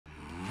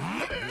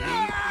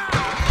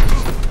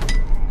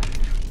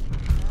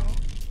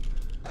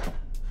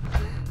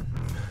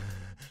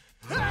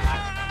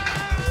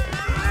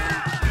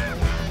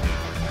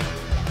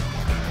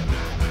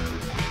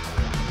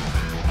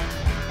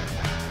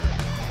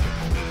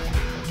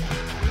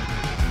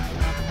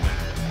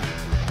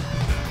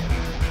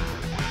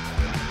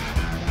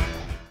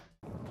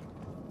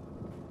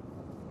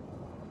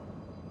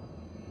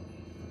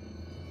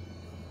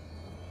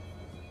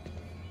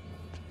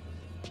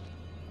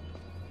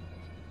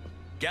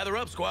Gather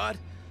up, squad.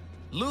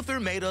 Luther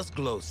made us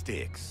glow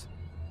sticks.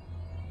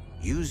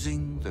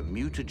 Using the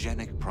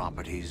mutagenic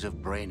properties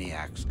of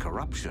Brainiac's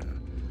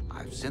corruption,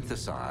 I've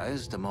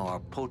synthesized a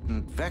more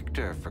potent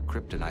vector for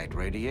kryptonite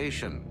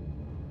radiation.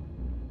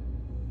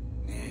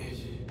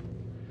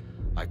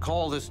 I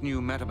call this new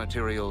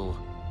metamaterial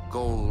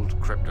gold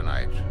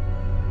kryptonite.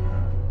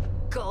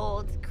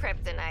 Gold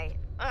kryptonite.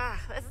 Ugh,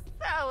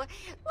 so,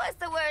 what's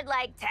the word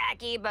like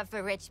tacky but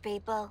for rich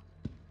people?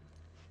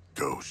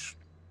 Ghost.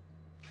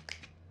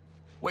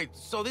 Wait,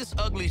 so this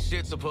ugly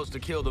shit's supposed to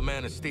kill the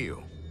Man of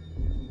Steel?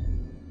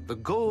 The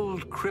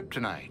gold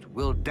kryptonite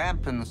will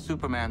dampen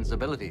Superman's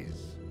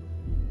abilities.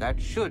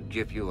 That should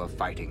give you a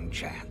fighting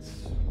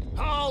chance.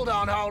 Hold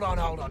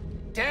on.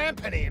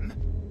 Dampen him?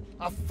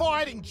 A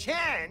fighting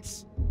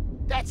chance?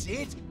 That's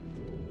it?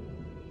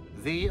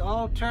 The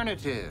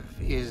alternative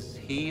is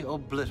he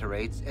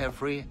obliterates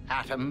every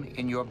atom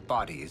in your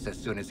bodies as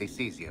soon as he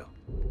sees you.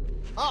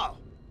 Oh.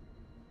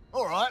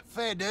 All right,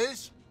 fair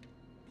dues.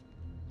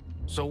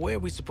 So where are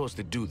we supposed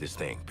to do this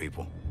thing,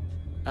 people?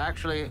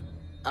 Actually,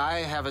 I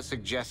have a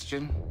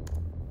suggestion.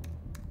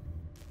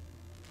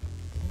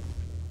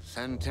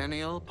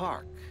 Centennial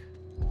Park.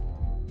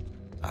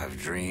 I've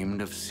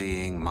dreamed of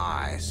seeing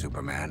my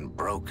Superman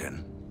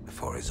broken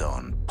before his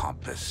own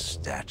pompous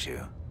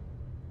statue.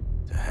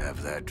 To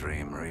have that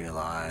dream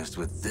realized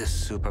with this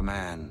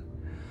Superman,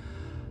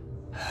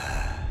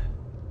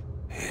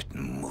 it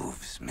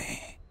moves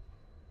me.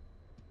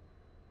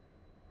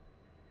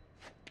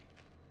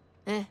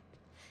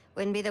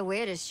 Wouldn't be the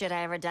weirdest shit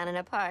I ever done in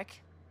a park.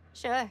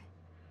 Sure.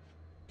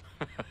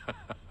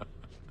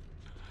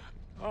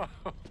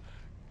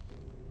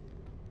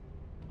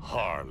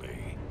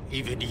 Harley,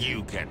 even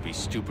you can't be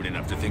stupid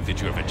enough to think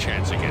that you have a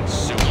chance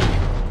against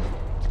Superman.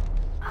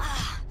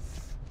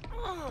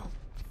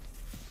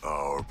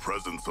 Our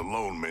presence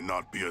alone may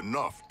not be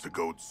enough to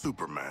goad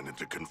Superman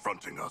into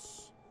confronting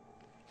us.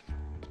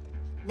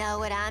 Know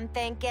what I'm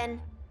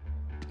thinking?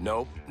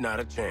 Nope, not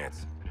a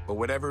chance. But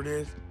whatever it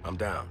is, I'm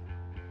down.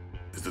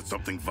 Is it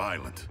something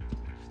violent,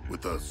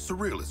 with a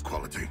surrealist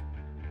quality?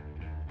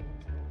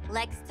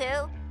 Lex 2,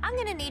 I'm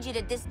gonna need you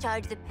to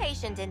discharge the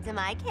patient into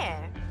my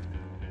care.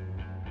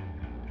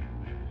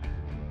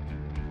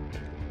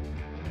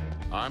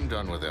 I'm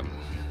done with him.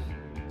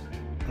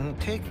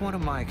 Take one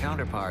of my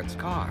counterpart's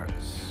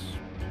cars.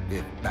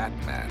 If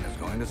Batman is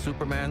going to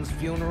Superman's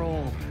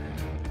funeral,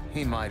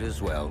 he might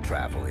as well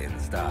travel in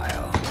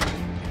style.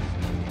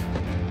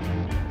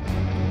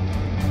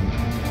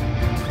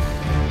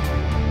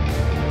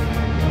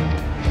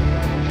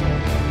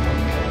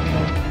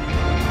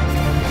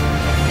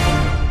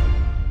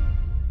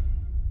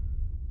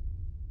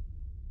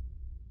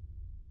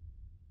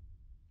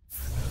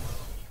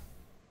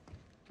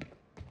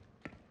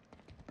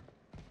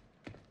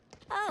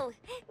 Oh,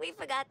 we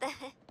forgot the...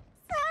 Sorry.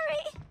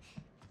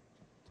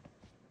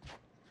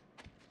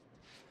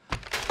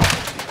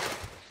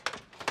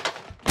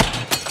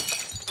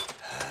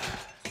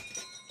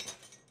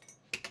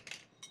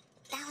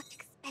 That looks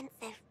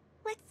expensive.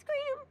 Let's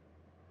scream.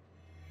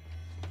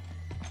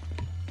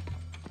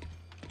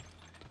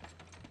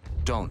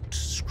 Don't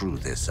screw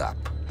this up.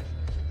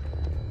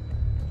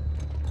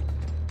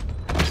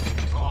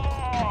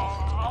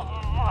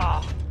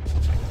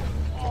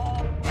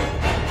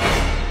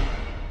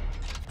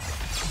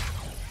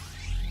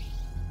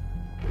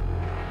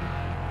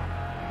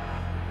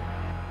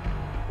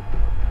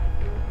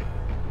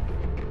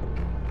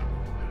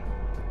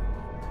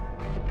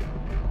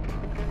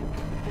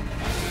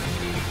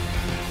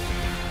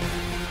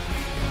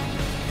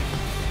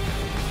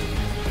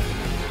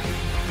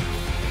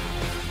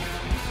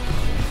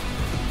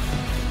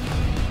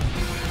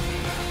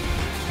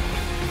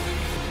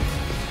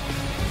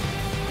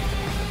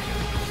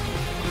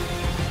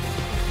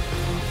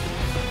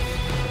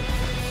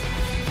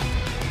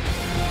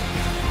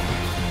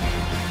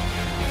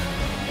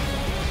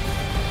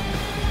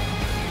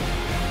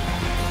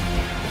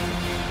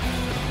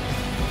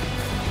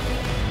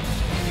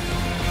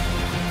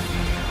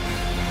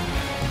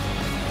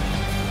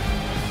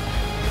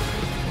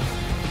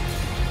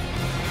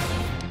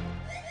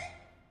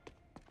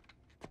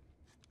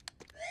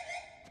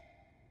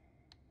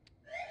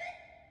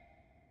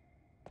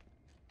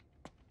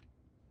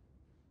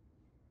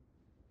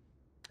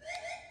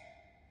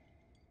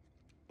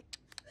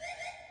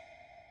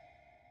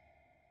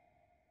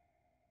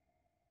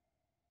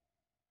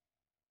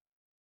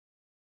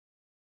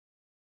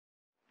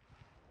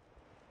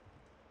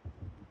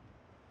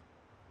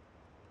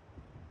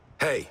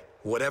 Hey,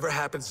 whatever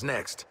happens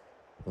next,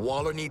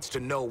 Waller needs to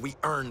know we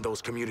earned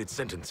those commuted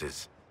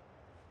sentences.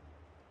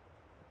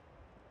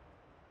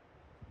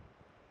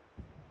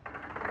 Do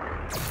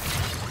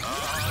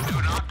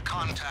not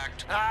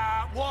contact.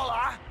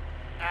 Waller,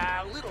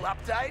 little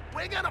update.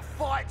 We're gonna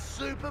fight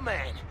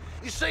Superman.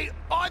 You see,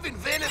 I've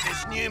invented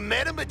this new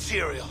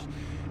metamaterial.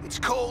 It's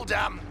called,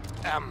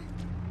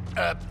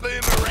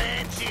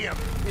 Boomerangium.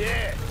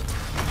 Yeah.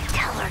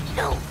 Tell her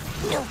no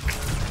nukes.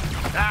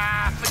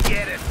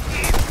 Forget it.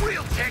 It's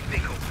real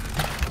technical.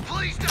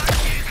 Please don't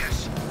nuke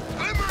us.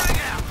 Boomerang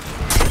out.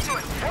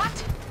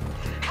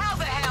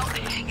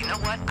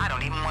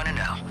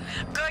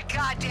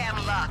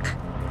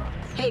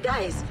 Hey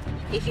guys,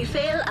 if you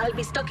fail, I'll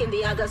be stuck in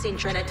the A.R.G.U.S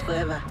intranet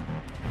forever.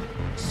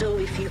 So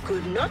if you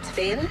could not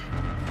fail,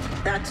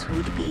 that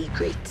would be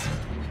great.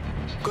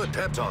 Good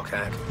pep talk,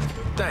 Hack.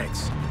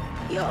 Thanks.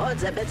 Your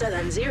odds are better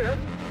than 0.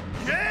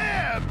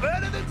 Yeah,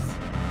 better than...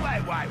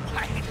 Wait.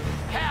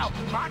 How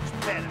much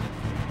better?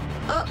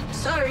 Oh,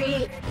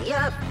 sorry.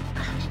 Yep.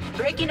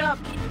 Breaking up.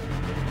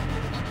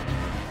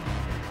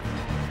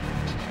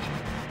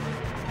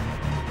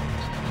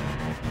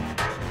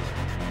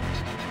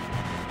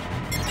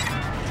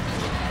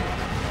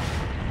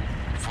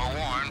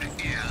 Forewarned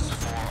is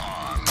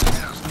forearmed.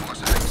 Task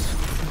Force X.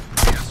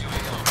 The SUV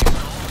will be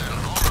sold and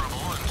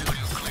vulnerable until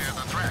you clear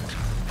the threat.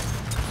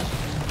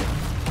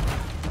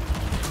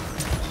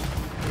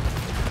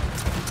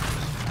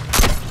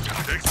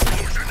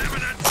 Explosion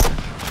imminent!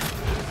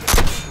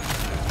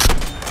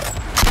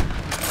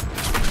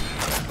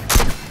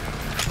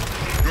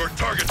 Your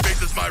target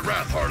faces my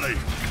wrath, Harley.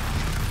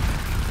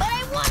 But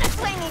I want to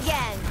swing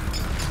again.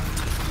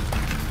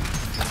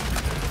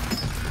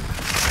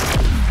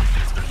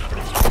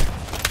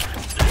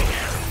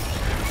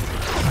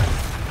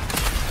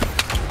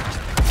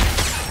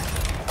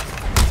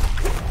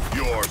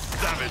 Your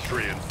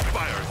savagery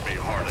inspires me,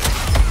 Harley.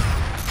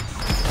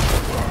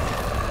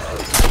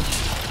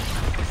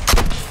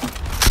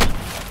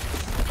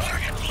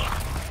 Target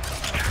locked.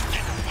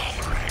 Captain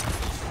Boomerang.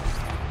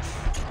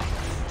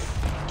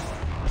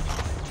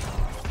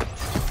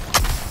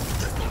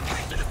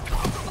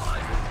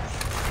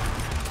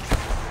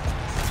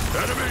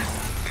 Enemies!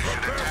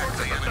 Prepare for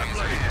The enemies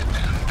assembly! ahead,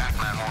 and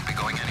Batman won't be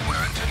going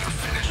anywhere until you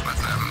finish with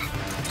them.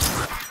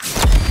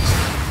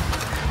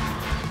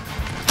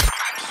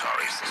 I'm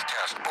sorry if this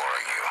test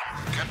boring you.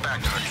 Get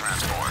back to the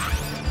transport.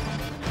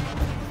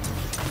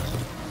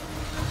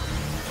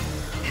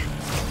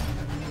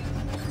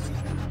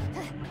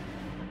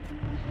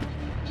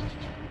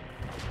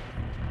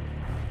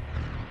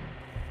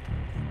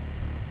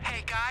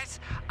 Hey guys,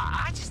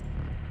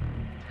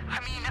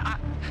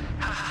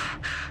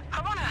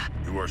 I wanna...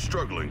 You are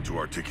struggling to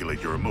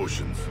articulate your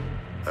emotions,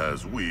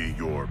 as we,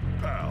 your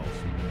pals,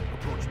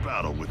 approach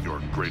battle with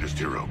your greatest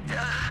hero.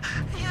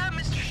 Yeah,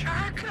 Mr.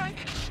 Shark,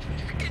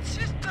 it's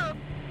just,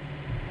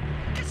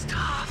 it's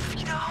tough,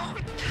 you know?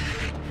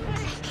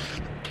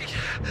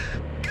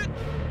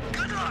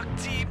 Good luck,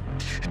 team.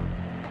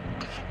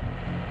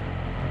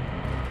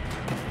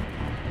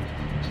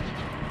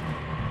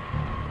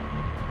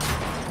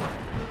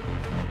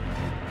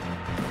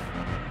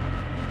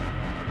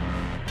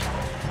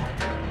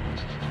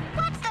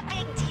 What's the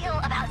big deal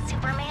about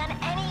Superman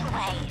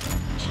anyway?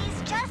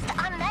 He's just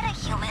a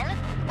metahuman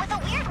with a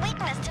weird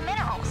weakness to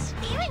minerals.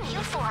 Even you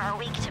four are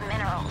weak to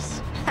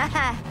minerals.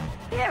 Haha,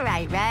 you're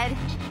right, Red.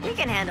 We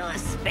can handle a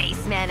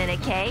spaceman in a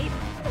cape.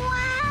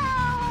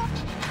 Well,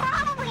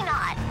 probably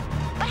not.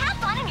 But have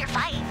fun in your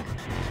fight.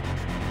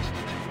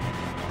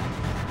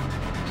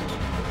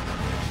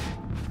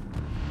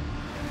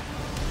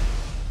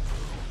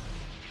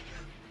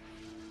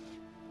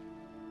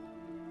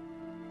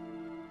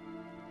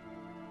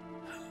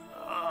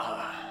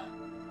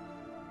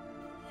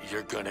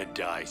 You're gonna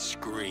die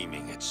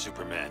screaming at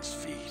Superman's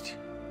feet.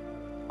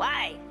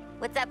 Why?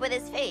 What's up with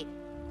his feet?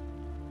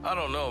 I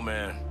don't know,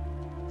 man.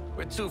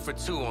 We're 2 for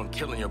 2 on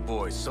killing your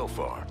boys so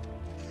far.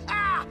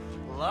 Ah!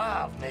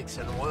 Love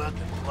mixing work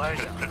and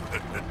pleasure.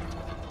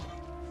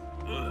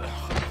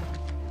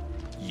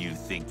 You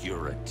think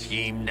you're a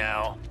team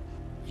now?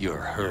 You're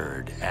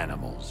herd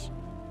animals,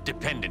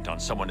 dependent on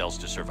someone else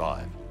to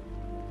survive.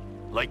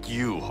 Like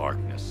you,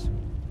 Harkness.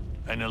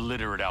 An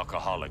illiterate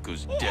alcoholic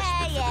who's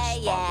desperate for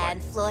the spotlight.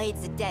 And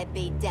Floyd's a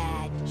deadbeat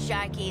dad.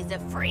 Sharky's a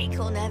freak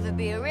who'll never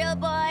be a real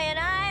boy, and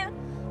I'm...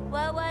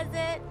 What was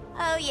it?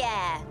 Oh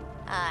yeah,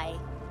 I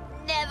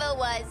never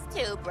was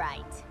too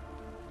bright.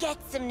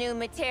 Get some new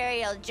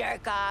material,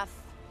 jerk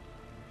off.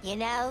 You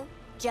know,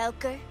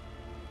 Joker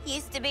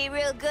used to be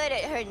real good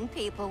at hurting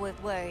people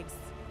with words.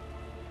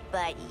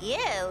 But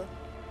you,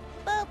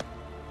 boop.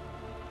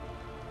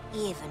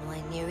 Even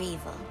when you're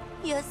evil,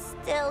 you're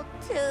still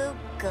too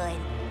good.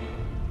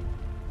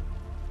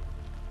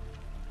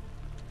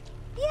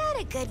 You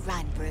had a good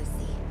run, Brucey.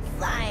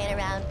 Flying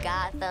around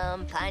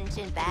Gotham,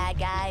 punching bad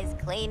guys,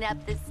 cleaning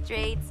up the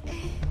streets,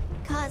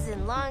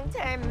 causing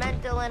long-term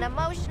mental and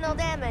emotional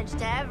damage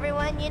to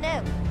everyone you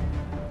knew.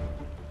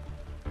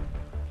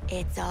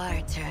 It's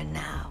our turn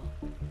now.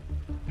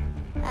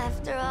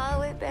 After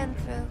all we've been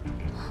through.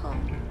 Oh.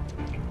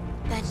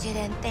 Bet you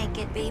didn't think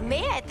it'd be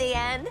me at the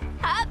end,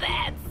 huh,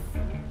 Bats?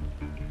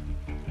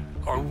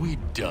 Are we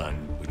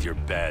done with your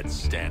bad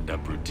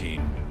stand-up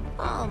routine?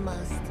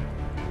 Almost.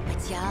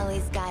 But you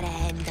always gotta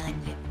end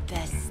on your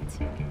best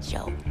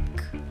joke.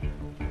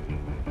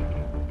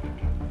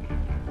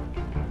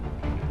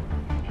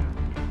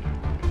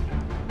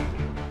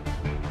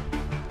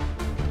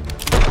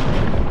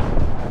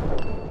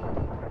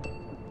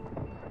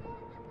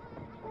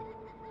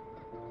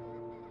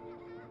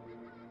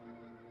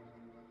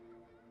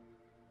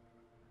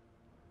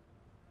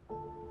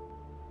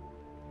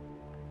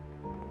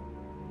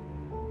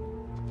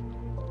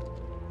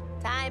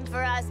 time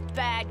for us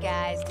bad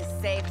guys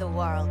to save the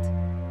world.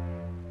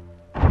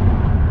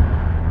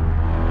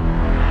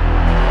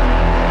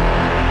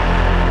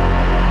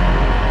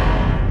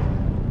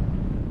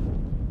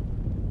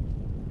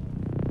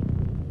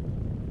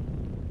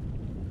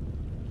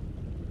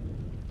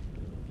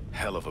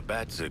 Hell of a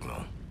bat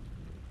signal.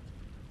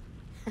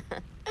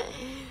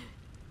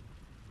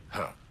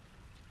 Huh.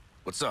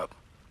 What's up?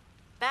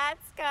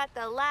 Bat's got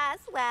the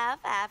last laugh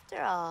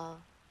after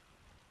all.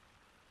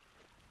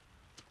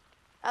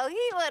 Oh,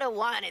 he would have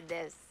wanted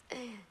this.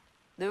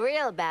 The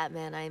real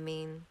Batman, I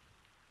mean.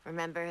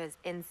 Remember his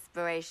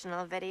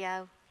inspirational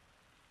video?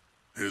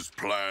 His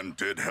plan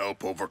did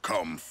help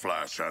overcome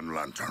Flash and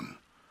Lantern.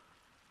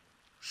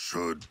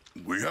 Should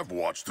we have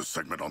watched the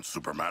segment on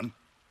Superman?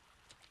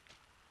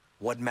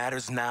 What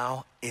matters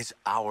now is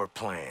our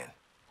plan.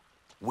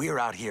 We're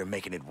out here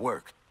making it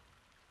work.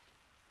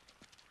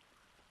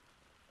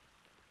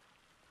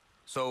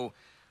 So,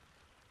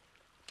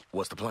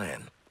 what's the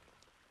plan?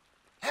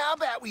 How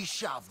about we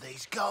shove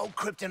these gold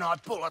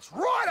kryptonite bullets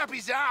right up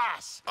his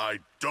ass? I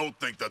don't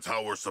think that's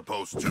how we're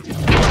supposed to.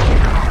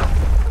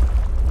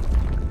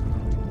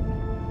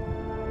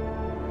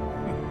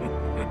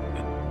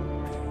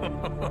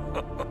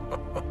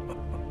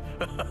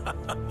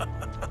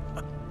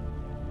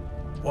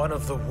 One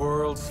of the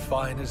world's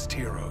finest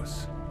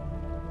heroes.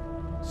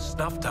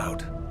 Snuffed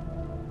out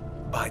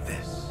by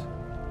this.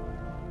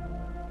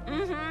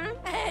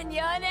 Mm-hmm. And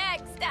you're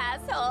next,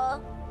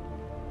 asshole.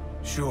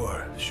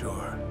 Sure.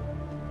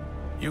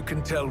 You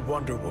can tell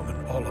Wonder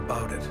Woman all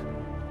about it.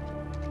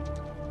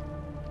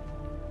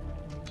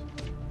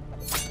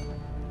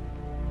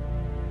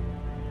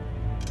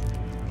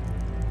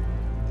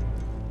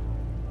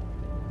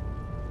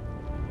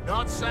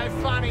 Not so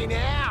funny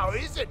now,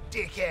 is it,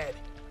 dickhead?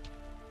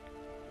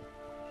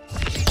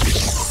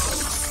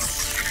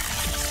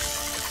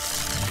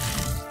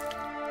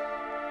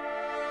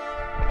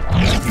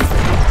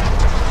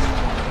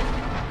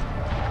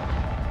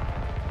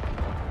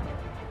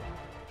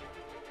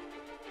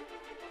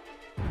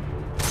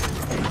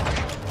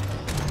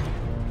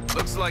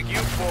 Looks like you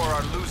four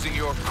are losing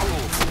your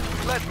cool.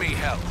 Let me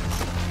help.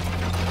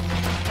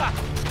 Ha!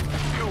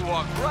 You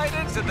walked right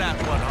into that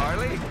one,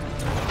 Harley.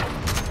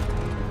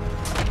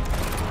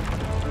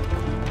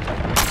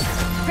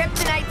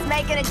 Kryptonite's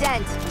making a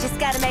dent. Just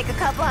gotta make a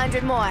couple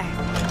hundred more.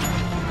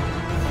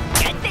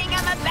 Good thing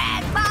I'm a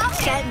bad mom.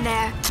 Getting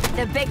there.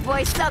 The big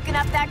boy's soaking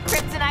up that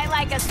kryptonite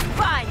like a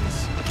sponge.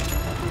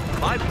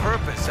 My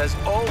purpose has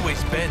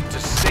always been to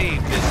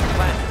save this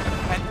planet.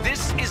 And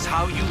this is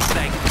how you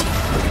thank me.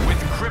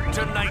 With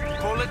kryptonite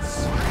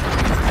bullets?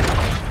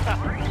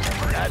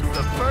 That's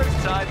the first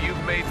time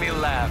you've made me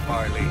laugh,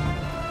 Harley.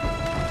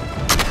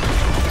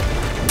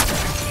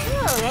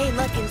 Ooh, ain't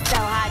looking so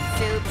hot,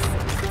 Soups.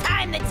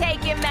 Time to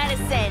take your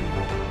medicine.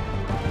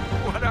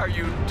 What are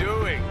you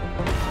doing?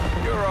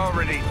 You're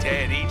already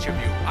dead, each of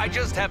you. I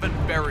just haven't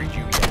buried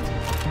you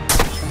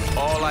yet.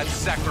 All I've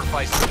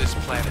sacrificed for this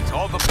planet,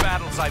 all the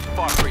battles I've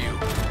fought for you.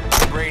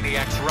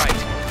 Brainiac's right.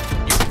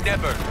 You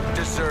never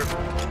deserved it.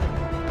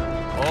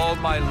 All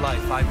my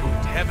life, I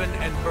moved heaven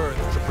and earth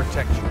to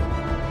protect you.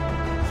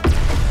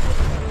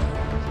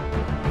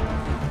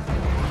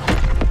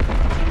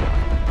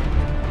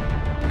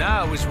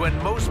 Now is when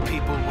most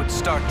people would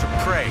start to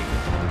pray.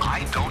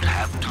 I don't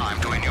have time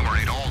to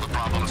enumerate all the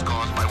problems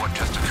caused by what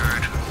just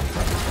occurred.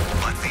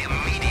 But the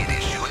immediate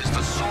issue is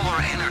the solar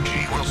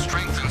energy will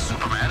strengthen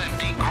Superman and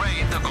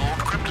degrade the gold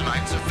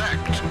kryptonite's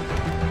effect.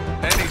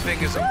 Anything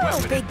is a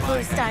weapon. Big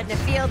Blue's starting to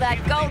feel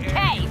that gold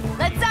K.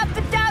 Let's up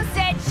the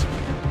dosage.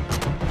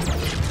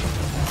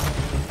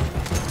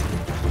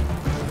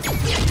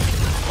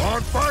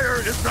 On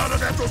fire is not a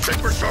natural state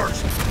for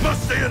sharks.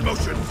 Must stay in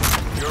motion.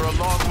 You're a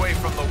long way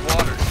from the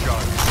water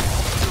shark.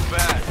 Too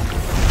bad.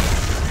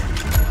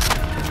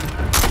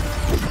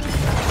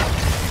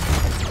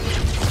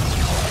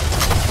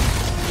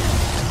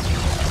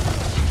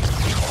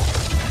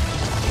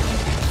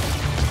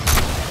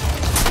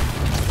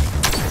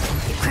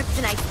 The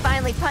kryptonite's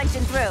finally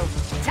punching through.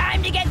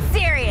 Time to get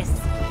serious.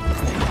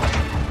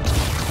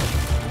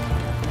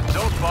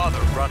 Don't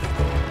bother running.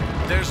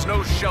 There's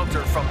no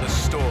shelter from the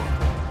storm.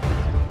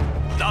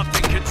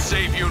 Nothing can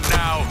save you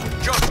now.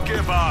 Just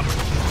give up.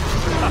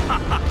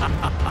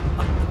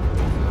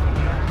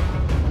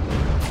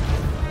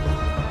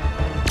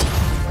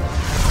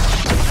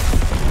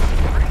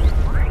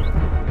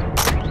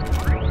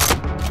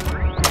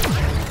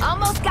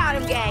 Almost got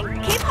him,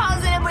 gang. Keep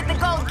hosing him with the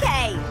gold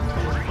K.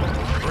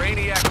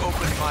 Brainiac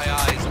opened my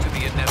eyes to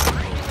the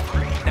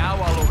inevitable. Now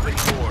I'll open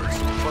yours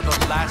for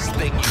the last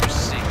thing you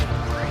see.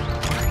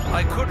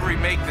 I could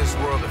remake this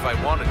world if I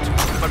wanted to,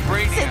 but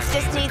Brainiac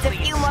Just needs a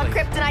few more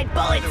kryptonite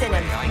bullets in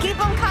him. Keep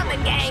them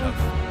coming, gang.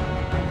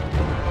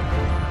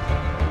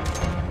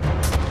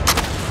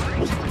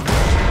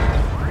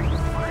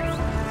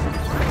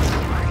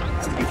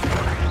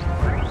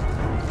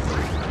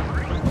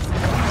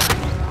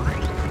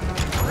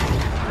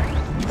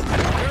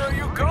 Where are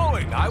you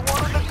going? I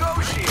want to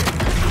negotiate.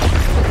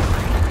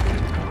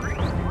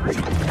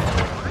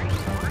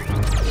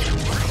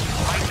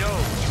 I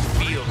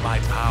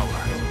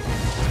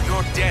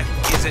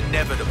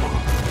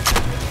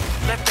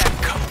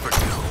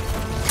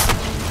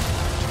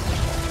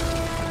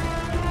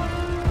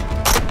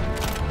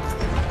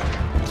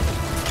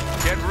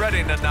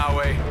ready,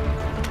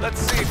 Nanaue. Let's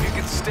see if you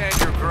can stand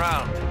your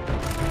ground.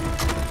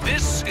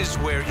 This is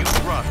where you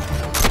run.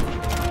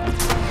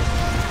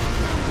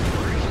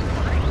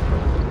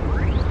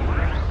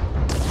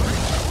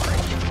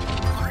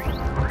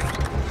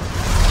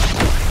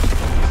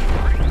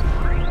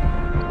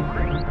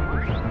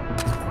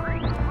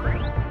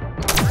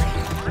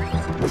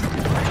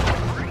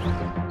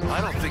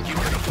 I don't think you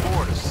can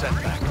afford a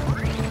setback.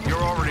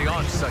 You're already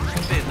on such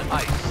thin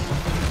ice.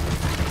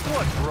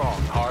 What's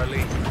wrong,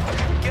 Harley?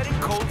 Getting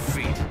cold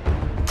feet?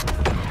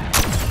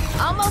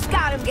 Almost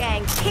got him,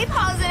 gang. Keep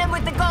hosing him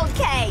with the gold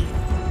K.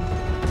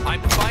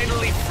 I'm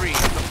finally free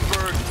of the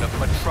burden of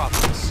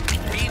Metropolis.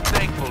 Be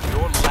thankful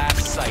your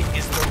last sight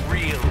is the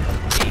real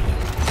me.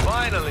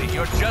 Finally,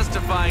 you're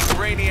justifying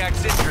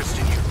Brainiac's interest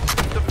in you.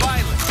 The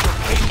violence, the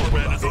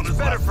paperwork, it's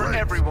better for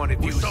everyone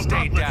if you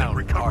stay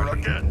down,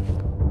 Harley.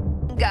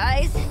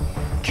 Guys,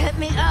 get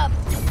me up.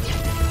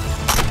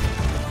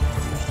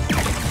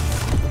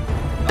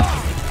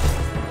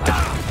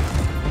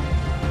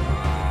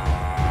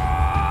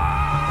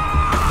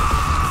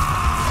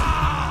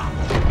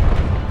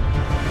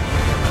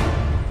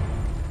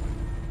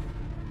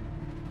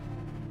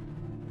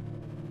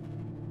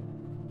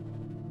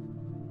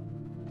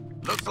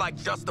 Looks like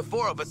just the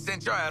four of us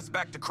sent your ass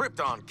back to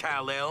Krypton,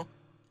 Kal-El.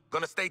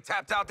 Gonna stay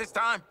tapped out this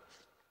time?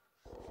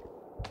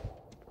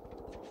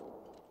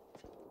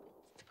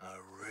 I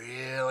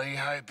really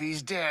hope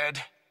he's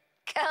dead.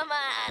 Come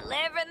on,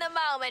 live in the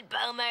moment,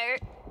 Boomer.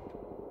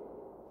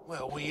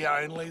 Well, we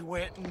only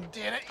went and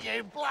did it,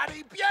 you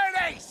bloody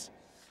beauties!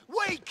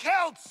 We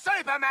killed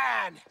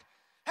Superman!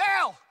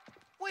 Hell,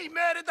 we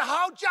murdered the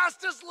whole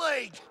Justice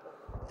League!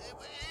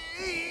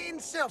 In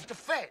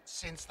self-defense,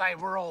 since they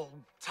were all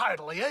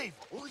totally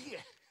evil,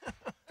 yeah.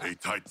 A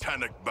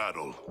titanic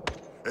battle.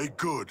 A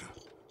good,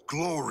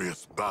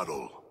 glorious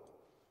battle.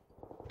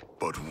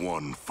 But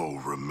one foe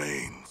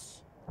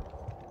remains.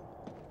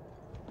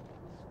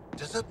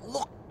 Does it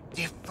look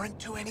different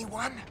to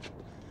anyone?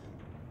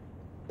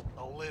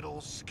 A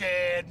little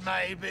scared,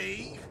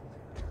 maybe?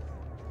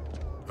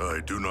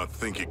 I do not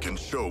think it can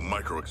show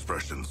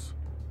micro-expressions.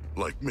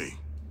 Like me.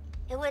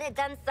 It would have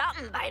done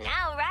something by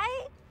now,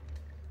 right?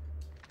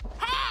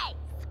 Hey!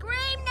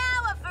 Scream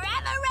now or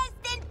forever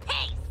rest in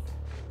peace!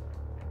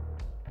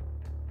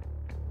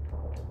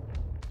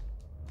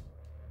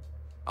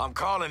 I'm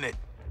calling it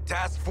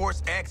Task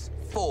Force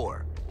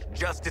X-4.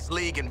 Justice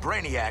League and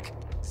Brainiac,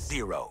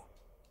 0.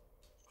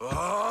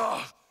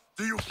 Ah!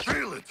 Do you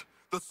feel it?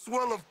 The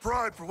swell of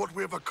pride for what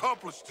we have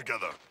accomplished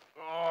together.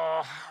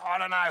 Oh, I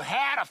don't know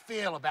how to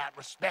feel about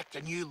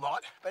respecting you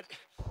lot, but...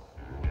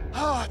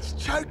 Oh, it's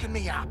choking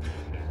me up.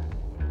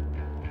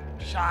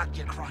 Shark,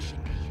 you're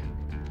crushing me.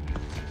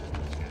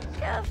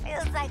 Sure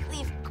feels like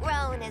we've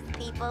grown as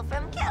people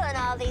from killing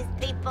all these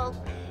people.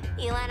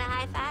 You want a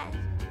high five?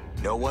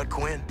 Know what,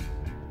 Quinn?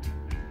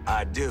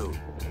 I do.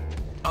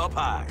 Up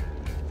high.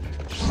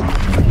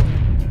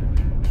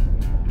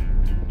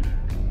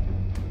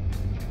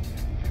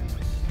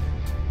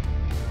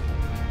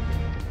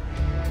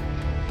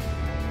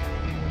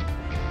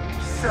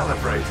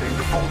 Celebrating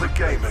before the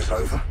game is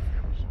over.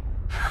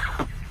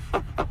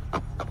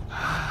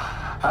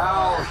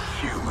 How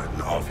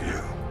human of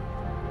you.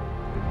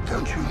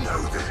 Don't you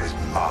know this is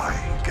my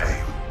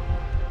game?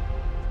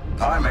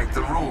 I make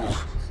the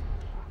rules.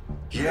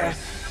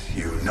 Yes,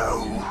 you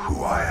know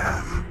who I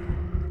am.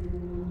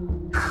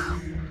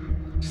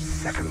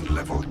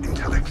 Second-level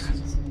intellect.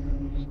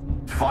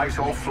 Fight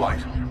or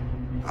flight.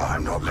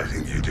 I'm not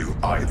letting you do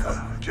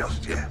either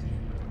just yet.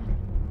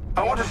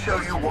 I want to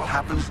show you what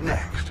happens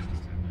next.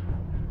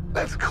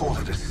 Let's call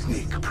it a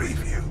sneak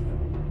preview.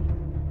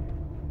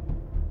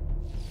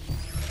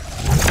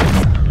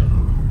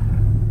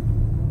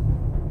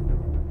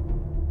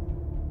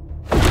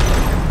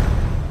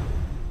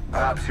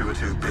 Perhaps you were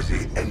too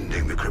busy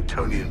ending the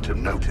Kryptonian to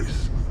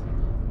notice.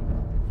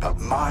 But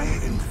my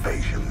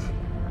invasion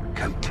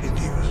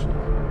continues.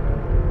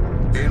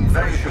 The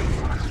invasion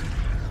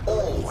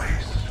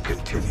always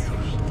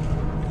continues.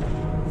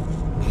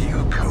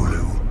 New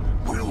Kolu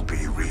will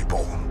be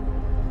reborn.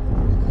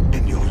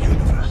 In your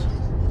universe.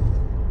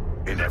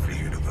 In every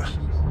universe.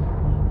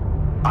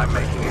 I'm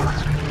making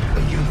it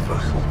a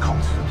universal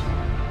constant.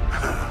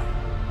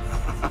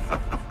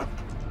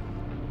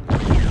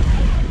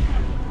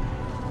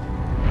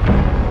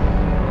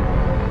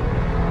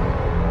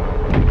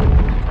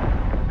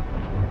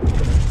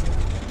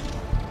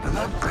 And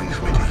that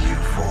brings me to you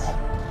four.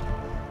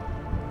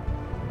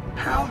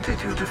 How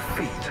did you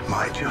defeat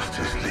my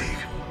Justice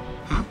League?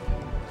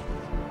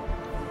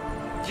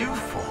 You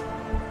four.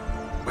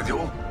 With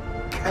your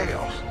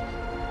chaos.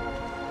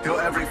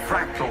 Your every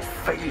fractal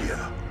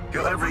failure.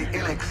 Your every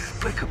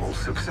inexplicable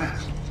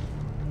success.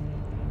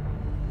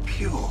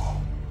 Pure.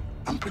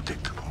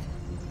 Unpredictable.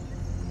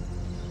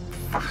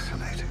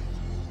 Fascinating.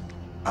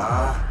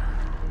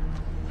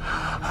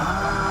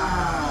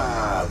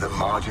 The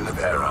margin of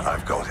error,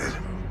 I've got it.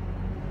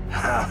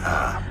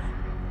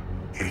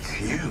 It's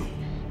you.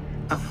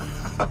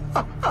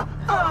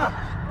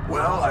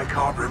 Well, I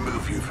can't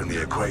remove you from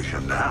the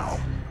equation now.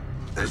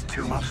 There's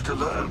too much to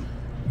learn.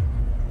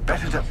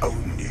 Better to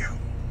own you.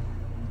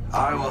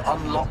 I will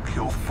unlock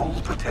your full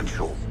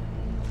potential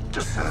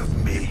to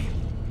serve me.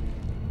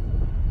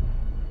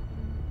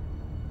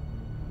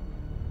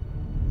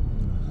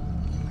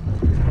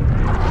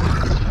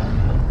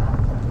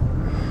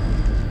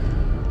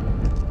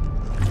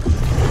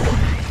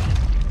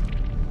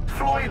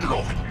 Floyd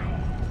Law.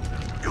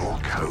 Your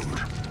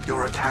code,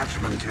 your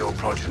attachment to your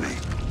progeny.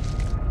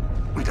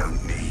 We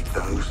don't need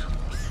those.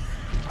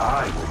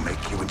 I will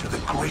make you into the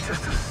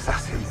greatest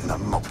assassin in the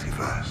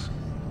multiverse.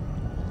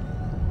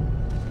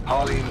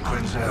 Harley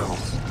Quinn,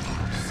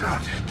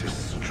 such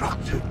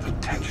destructive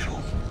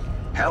potential,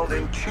 held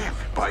in check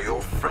by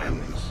your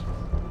friends.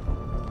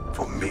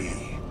 For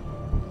me,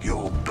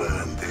 you'll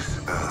burn this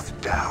Earth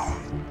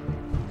down.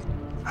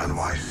 And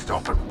why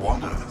stop at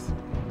one Earth?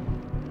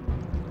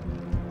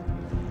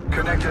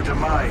 Connected to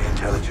my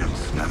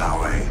intelligence,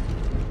 Nanaue,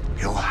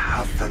 you'll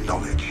have the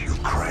knowledge you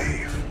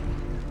crave,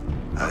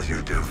 as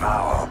you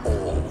devour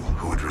all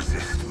who would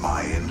resist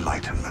my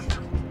enlightenment.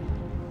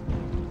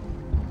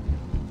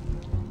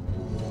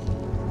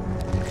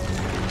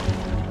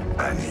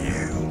 And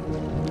you,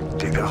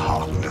 Digger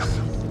Harkness,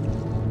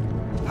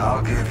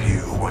 I'll give you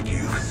what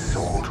you've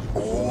sought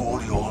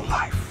all your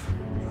life.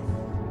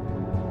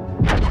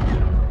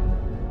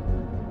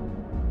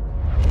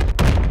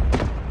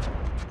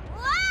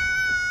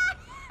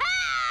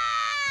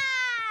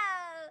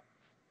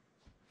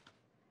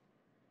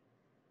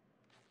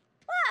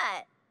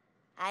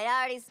 I'd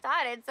already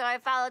started, so I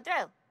followed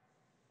through.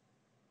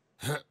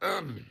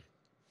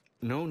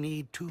 No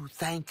need to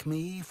thank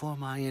me for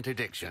my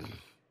interdiction.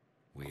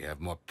 We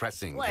have more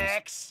pressing...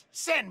 Lex,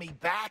 send me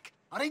back.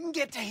 I didn't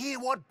get to hear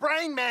what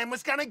Brain Man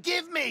was gonna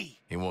give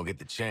me. He won't get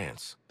the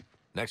chance.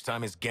 Next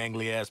time his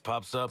gangly ass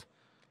pops up,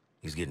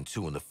 he's getting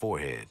 2 in the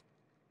forehead.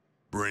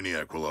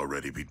 Brainiac will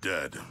already be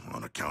dead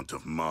on account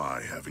of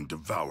my having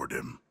devoured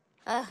him.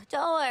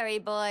 Don't worry,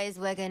 boys.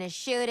 We're gonna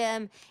shoot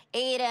him,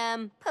 eat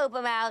him, poop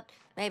him out,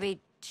 maybe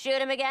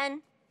shoot him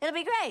again. It'll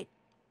be great.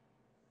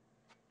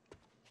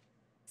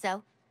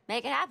 So,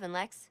 make it happen,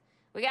 Lex.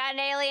 We got an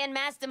alien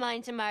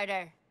mastermind to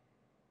murder.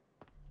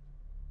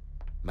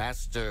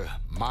 Master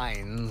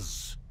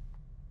minds.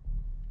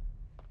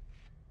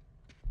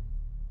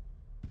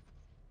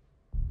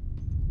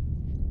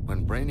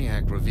 When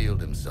Brainiac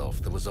revealed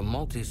himself, there was a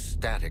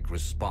multi-static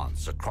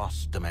response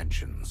across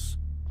dimensions.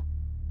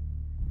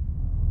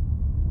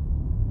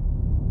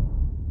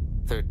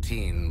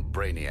 13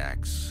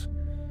 Brainiacs.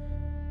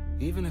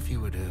 Even if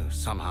you were to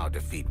somehow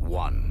defeat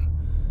one,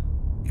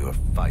 your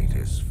fight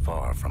is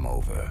far from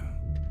over.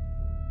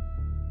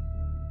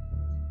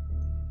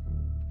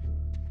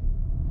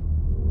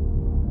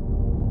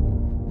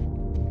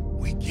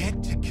 We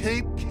get to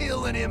keep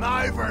killing him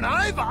over and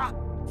over?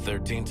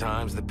 13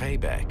 times the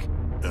payback.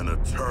 An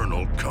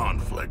eternal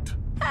conflict.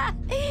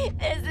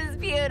 This is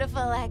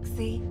beautiful,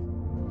 Lexi.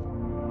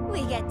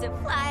 We get to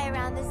fly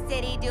around the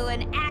city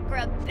doing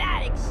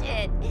acrobatic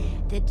shit.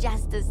 The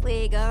Justice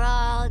League are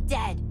all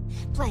dead.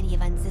 Plenty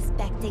of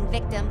unsuspecting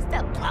victims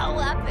to blow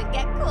up and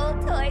get cool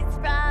toys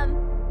from.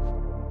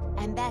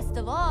 And best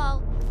of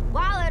all,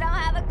 Waller don't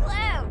have a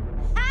clue.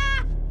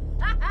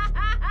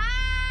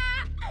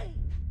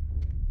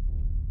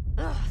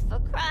 Ugh, for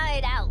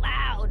crying out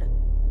loud.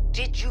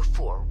 Did you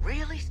four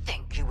really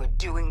think you were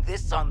doing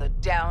this on the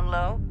down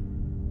low?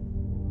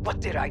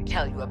 What did I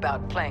tell you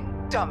about playing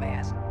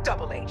dumbass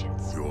double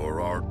agents?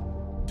 You're our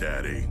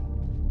daddy.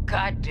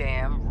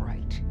 Goddamn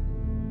right.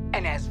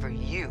 And as for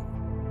you,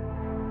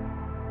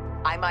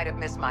 I might have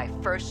missed my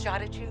first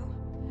shot at you,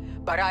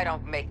 but I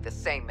don't make the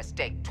same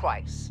mistake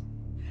twice.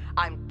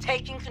 I'm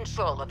taking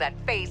control of that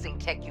phasing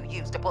tech you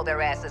used to pull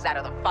their asses out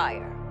of the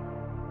fire.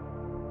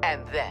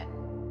 And then,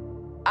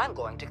 I'm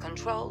going to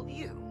control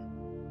you.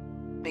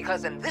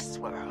 Because in this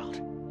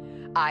world,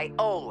 I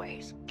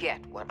always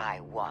get what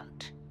I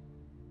want.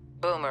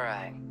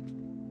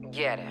 Boomerang,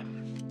 get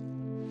him.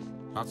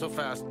 Not so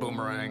fast,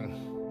 Boomerang.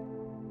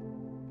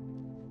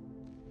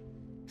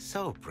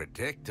 So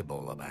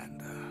predictable,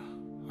 Amanda.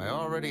 I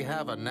already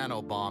have a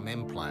nanobomb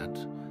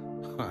implant.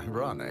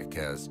 Ironic,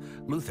 as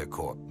Luthor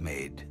Corp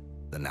made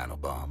the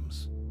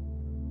nanobombs.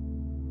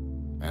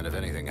 And if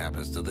anything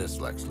happens to this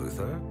Lex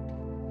Luthor,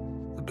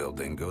 the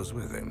building goes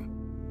with him.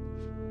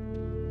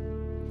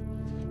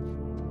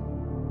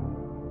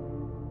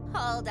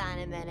 Hold on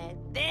a minute.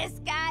 This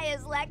guy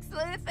is Lex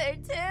Luthor,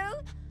 too?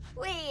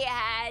 We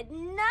had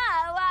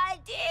no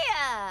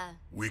idea.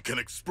 We can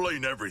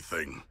explain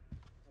everything.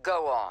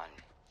 Go on.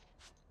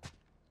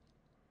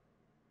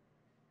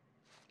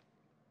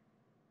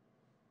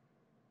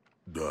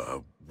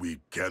 We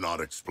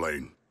cannot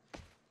explain.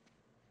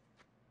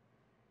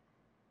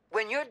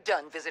 When you're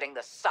done visiting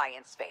the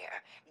science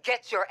fair,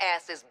 get your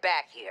asses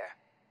back here.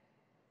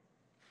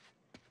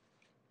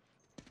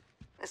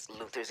 This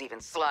Luthor's even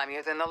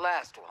slimier than the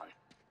last one.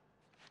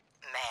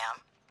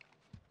 Ma'am,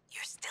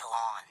 you're still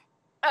on.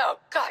 Oh,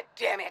 God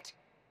damn it!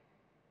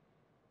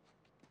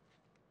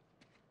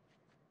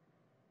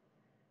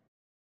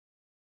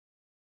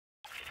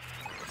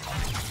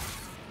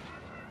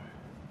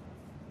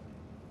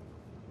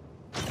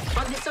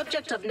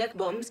 subject of neck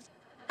bombs,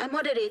 I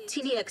modded a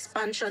teeny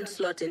expansion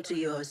slot into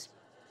yours.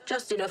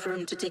 Just enough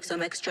room to take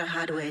some extra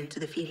hardware into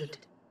the field.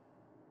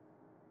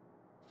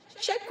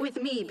 Check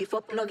with me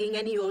before plugging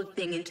any old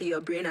thing into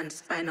your brain and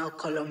spinal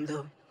column,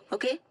 though.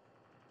 Okay?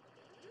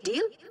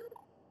 Deal?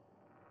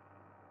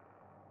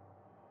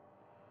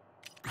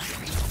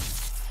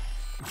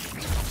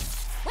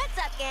 What's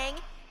up, gang?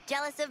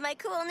 Jealous of my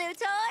cool new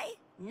toy?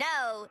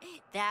 No,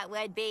 that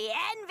would be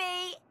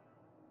envy.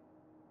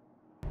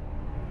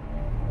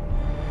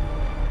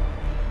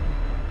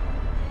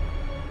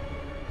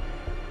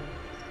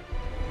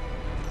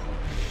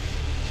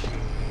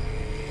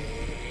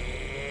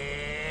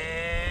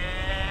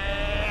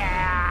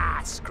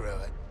 Screw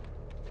it.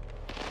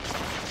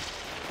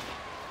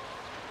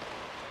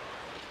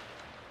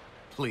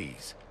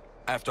 Please.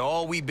 After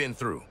all we've been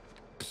through.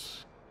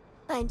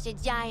 Bunch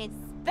of giant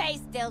space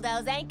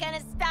dildos ain't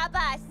gonna stop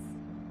us.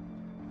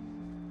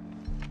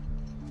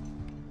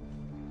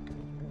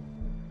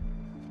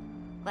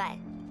 What?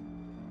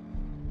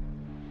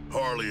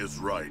 Harley is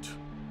right.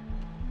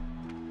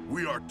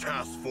 We are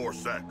Task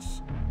Force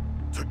X.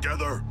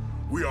 Together,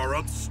 we are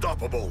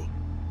unstoppable.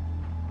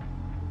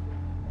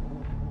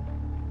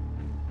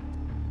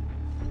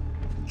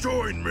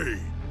 Join me!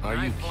 Are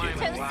you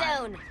kidding? Too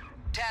soon.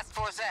 Task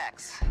Force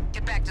X,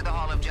 get back to the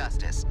Hall of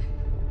Justice.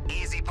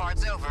 Easy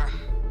part's over.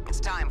 It's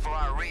time for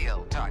our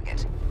real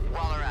target.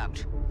 Waller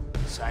out.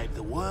 Save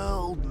the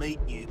world, meet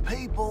new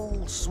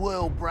people,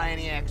 swirl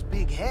Brainiac's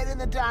big head in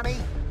the dunny.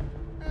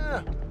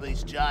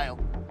 Beast jail.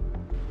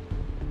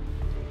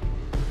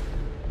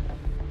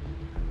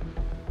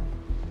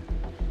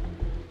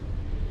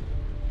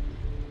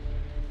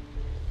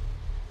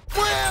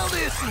 Well,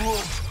 this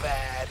looks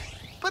bad.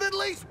 But at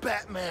least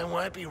Batman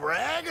won't be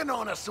ragging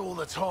on us all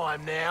the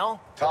time now.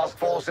 Task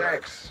Force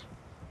X.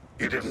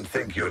 You didn't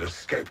think you'd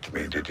escaped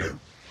me, did you?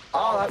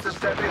 I'll have to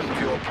step in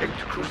for your Caped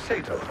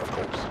Crusader, of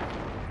course.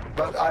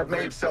 But I've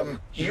made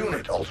some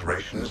unit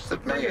alterations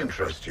that may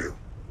interest you.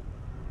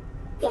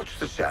 Watch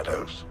the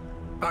shadows.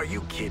 Are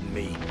you kidding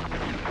me?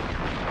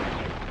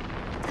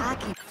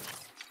 Talking.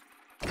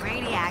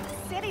 Brainiac,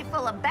 city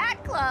full of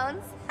bat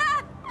clones.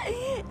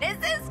 This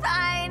is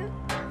fine.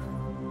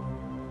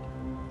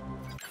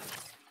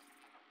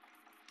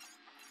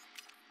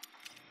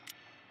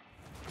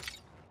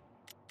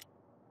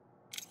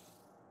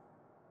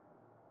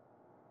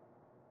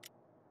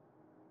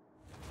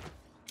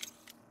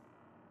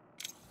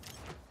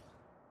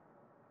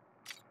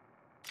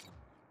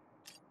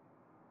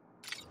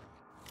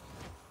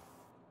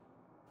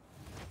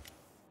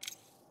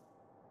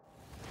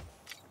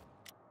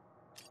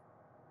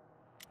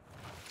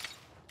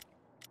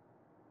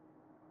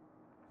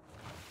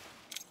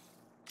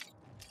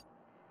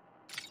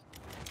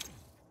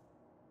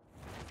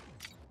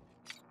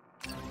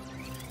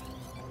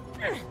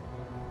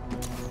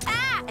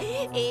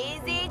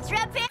 Easy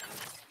tripping.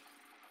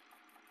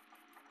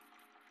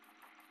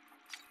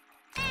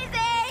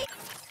 Easy.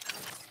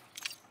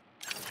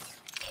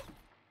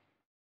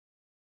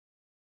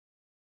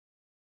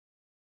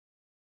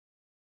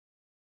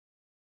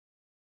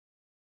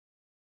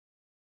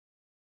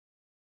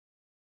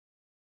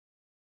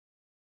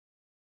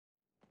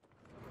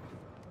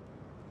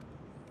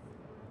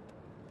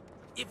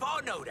 If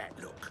I know that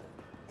look,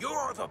 you're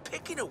either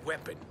picking a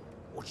weapon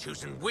or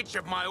choosing which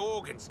of my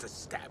organs to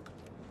stab.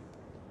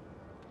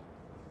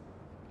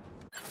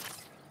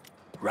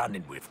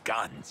 Running with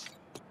guns.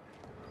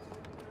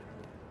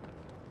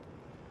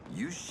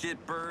 You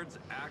shitbirds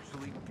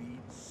actually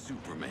beat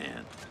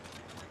Superman.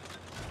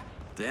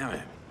 Damn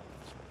it.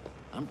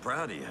 I'm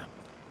proud of you.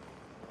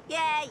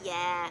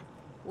 Yeah.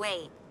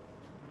 Wait.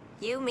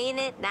 You mean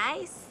it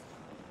nice?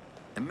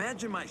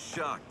 Imagine my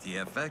shock,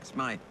 TFX,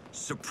 my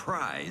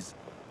surprise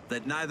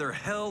that neither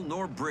Hell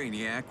nor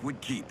Brainiac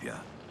would keep you.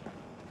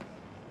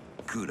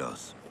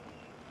 Kudos.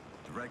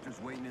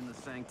 Director's waiting in the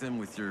sanctum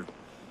with your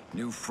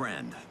new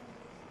friend.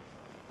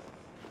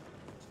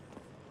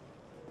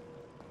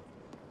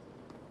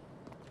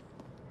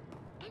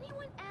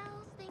 Anyone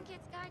else think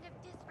it's kind of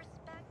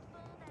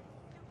disrespectful that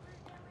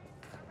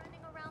supervillains are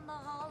running around the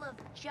Hall of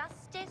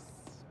Justice?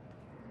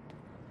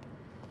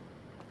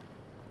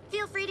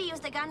 Feel free to use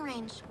the gun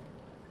range.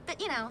 But,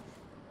 you know,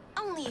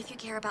 only if you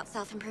care about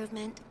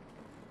self-improvement.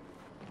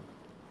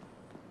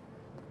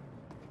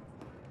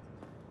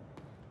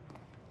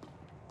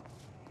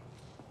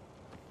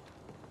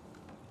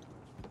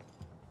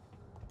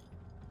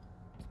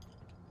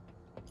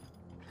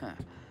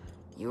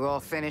 You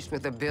all finished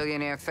with the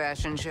billionaire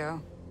fashion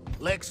show?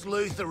 Lex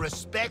Luthor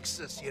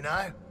respects us, you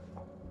know?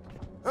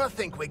 I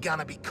think we're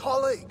gonna be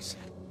colleagues.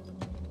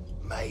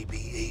 Maybe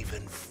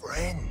even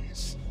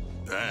friends.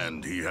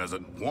 And he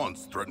hasn't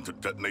once threatened to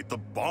detonate the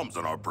bombs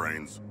in our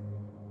brains.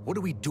 What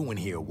are we doing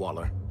here,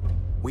 Waller?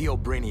 We owe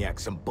Brainiac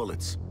some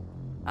bullets.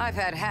 I've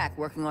had Hack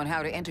working on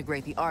how to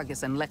integrate the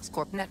Argus and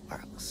LexCorp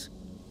networks.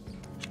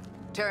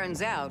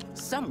 Turns out,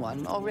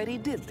 someone already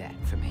did that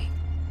for me.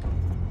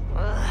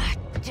 Ugh,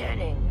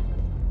 kidding.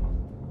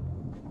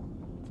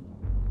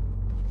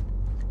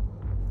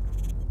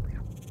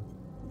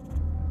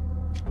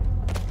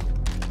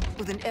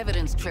 With an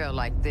evidence trail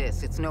like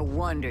this, it's no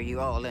wonder you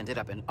all ended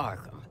up in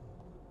Arkham.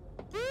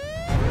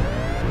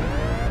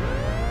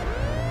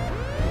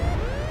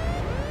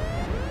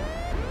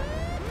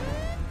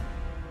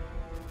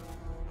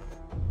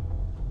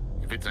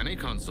 If it's any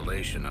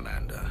consolation,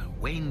 Amanda,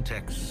 Wayne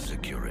Tech's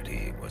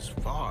security was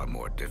far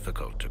more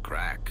difficult to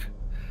crack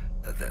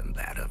than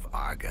that of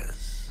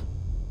A.R.G.U.S.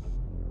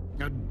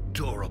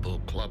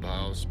 Adorable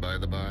clubhouse, by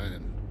the by.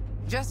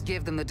 Just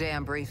give them the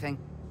damn briefing.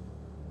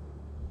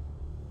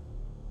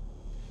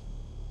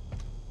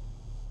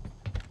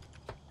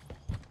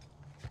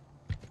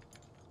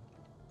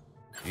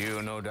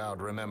 You no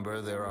doubt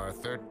remember there are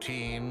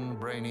 13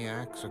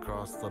 Brainiacs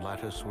across the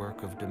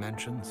latticework of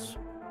dimensions?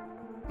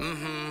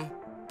 Mm-hmm.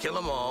 Kill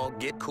them all,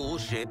 get cool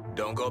shit,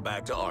 don't go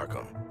back to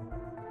Arkham.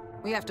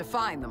 We have to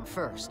find them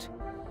first.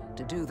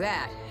 To do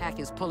that, Hack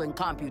is pulling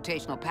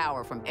computational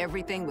power from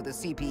everything with a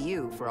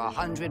CPU for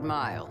 100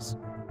 miles.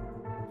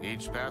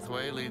 Each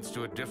pathway leads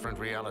to a different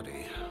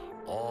reality,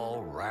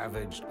 all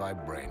ravaged by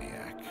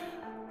Brainiac.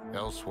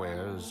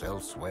 Elsewheres,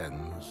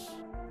 elsewhens,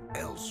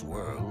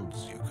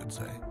 elseworlds, you could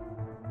say.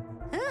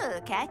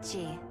 Ooh,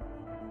 catchy.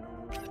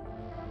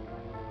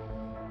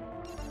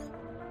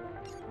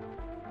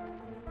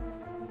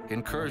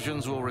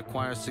 Incursions will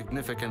require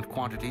significant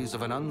quantities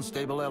of an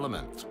unstable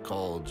element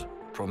called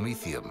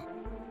promethium.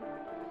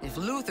 If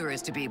Luthor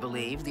is to be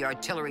believed, the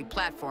artillery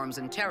platforms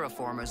and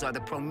terraformers are the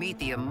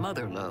promethium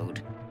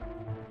motherlode.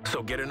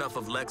 So get enough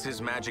of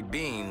Lex's magic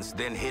beans,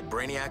 then hit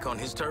Brainiac on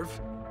his turf?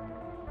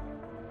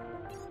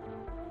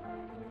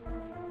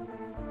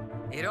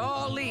 It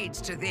all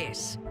leads to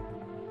this.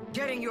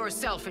 Getting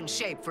yourself in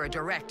shape for a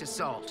direct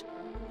assault.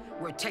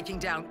 We're taking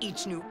down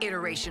each new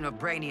iteration of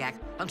Brainiac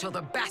until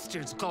the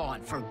bastard's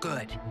gone for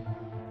good.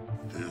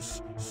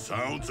 This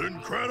sounds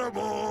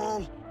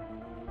incredible!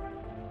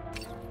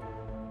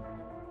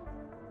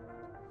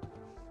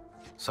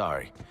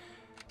 Sorry.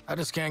 I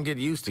just can't get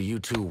used to you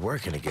two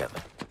working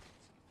together.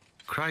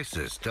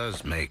 Crisis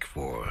does make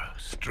for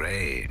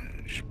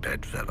strange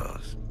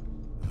bedfellows.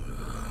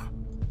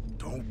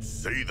 Don't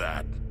say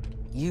that.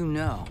 You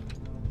know,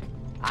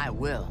 I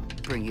will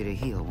bring you to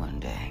heel one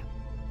day.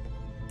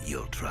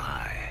 You'll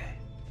try.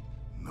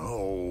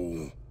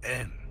 No.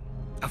 And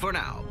for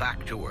now,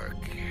 back to work.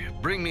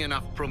 Bring me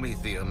enough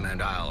promethium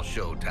and I'll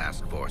show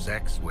Task Force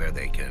X where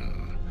they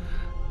can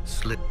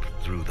slip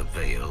through the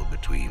veil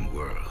between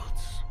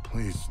worlds.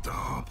 Please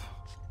stop.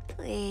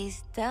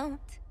 Please don't.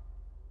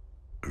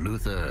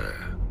 Luthor,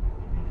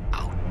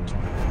 out.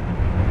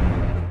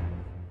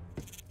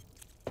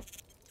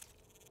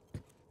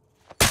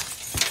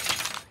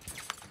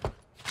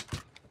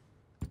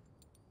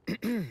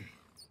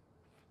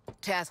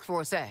 Task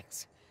Force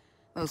X.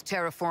 Those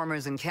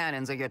terraformers and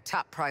cannons are your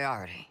top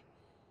priority.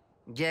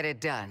 Get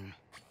it done.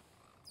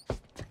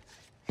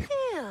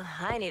 Phew,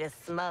 I need a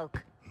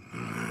smoke.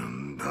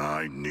 And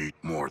I need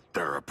more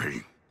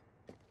therapy.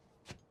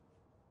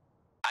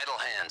 Idle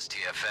hands,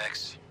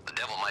 TFX. The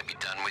devil might be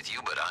done with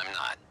you, but I'm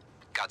not.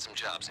 Got some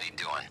jobs need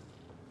doing.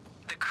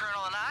 The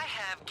Colonel and I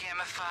have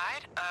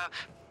gamified,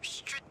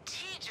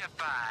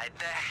 strategified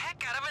the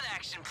heck out of an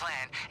action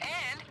plan,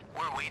 and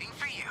we're waiting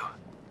for you.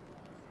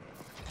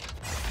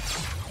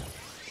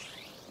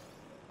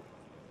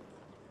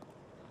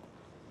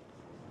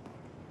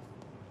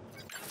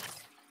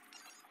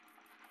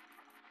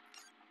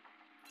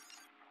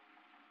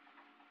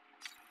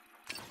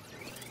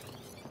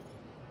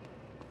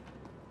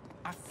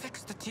 I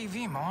fixed the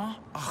TV, Ma.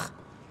 Ugh.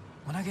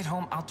 When I get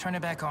home, I'll turn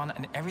it back on,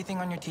 and everything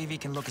on your TV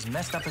can look as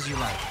messed up as you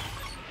like.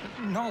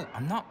 No,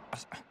 I'm not.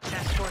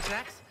 Task Force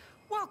X,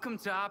 welcome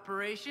to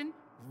Operation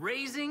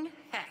Raising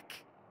Heck.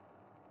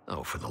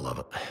 Oh, for the love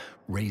of...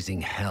 raising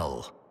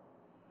hell.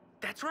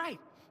 That's right.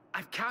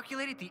 I've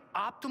calculated the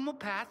optimal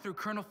path through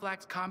Colonel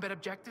Flack's combat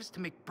objectives to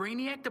make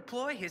Brainiac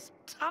deploy his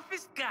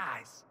toughest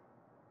guys.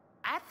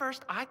 At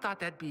first, I thought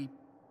that'd be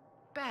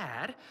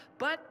bad,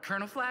 but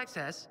Colonel Flack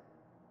says...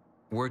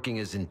 Working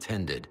as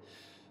intended.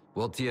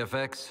 Well,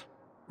 TFX,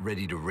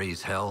 ready to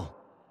raise hell?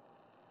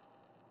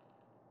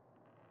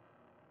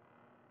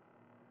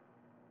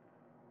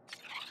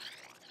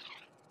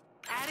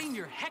 Adding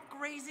your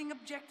heck-raising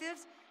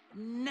objectives?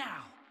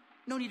 Now.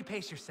 No need to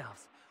pace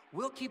yourselves.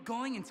 We'll keep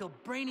going until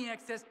Brainiac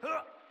says,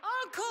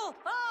 Uncle!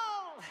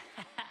 Oh!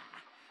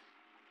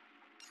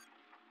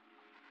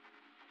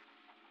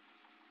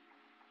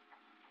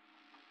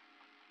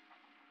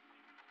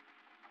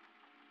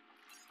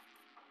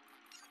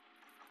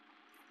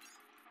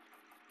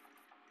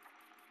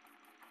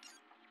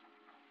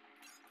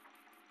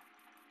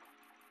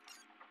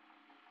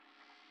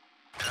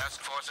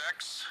 Task Force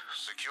X,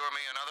 secure me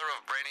another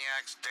of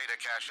Brainiac's data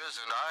caches,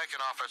 and I can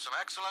offer some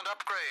excellent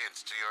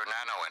upgrades to your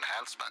nano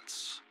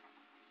enhancements.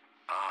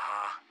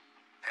 Uh-huh.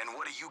 And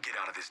what do you get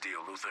out of this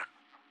deal, Luthor?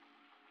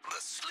 The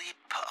sleep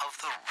of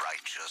the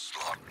righteous,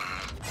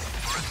 Lawton,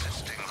 for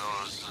assisting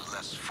those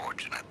less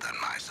fortunate than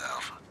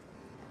myself.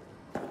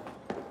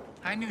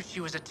 I knew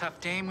she was a tough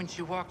dame when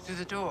she walked through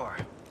the door.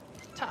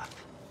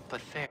 Tough,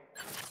 but fair.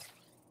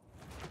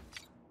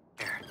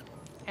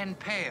 And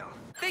pale.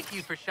 Thank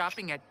you for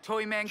shopping at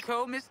Toyman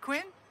Co., Miss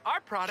Quinn.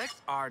 Our products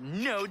are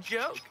no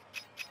joke.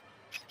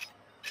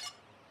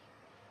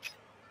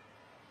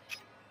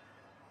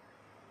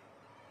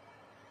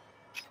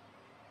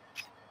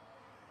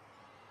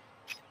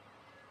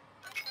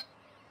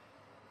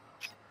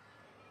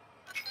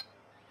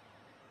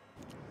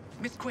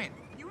 Miss Quinn,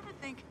 you ever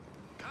think,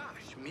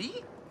 gosh,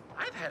 me?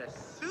 I've had a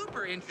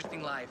super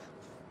interesting life.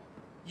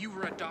 You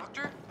were a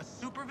doctor, a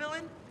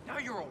supervillain, now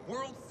you're a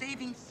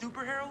world-saving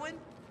superheroine?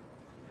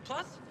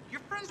 Plus,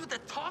 you're friends with the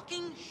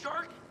talking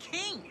shark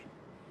king.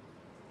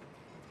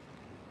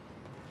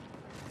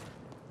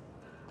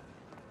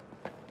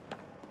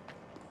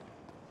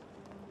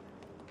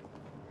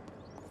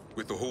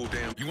 With the whole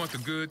damn... You want the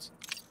goods?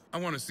 I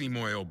want to see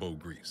more elbow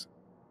grease.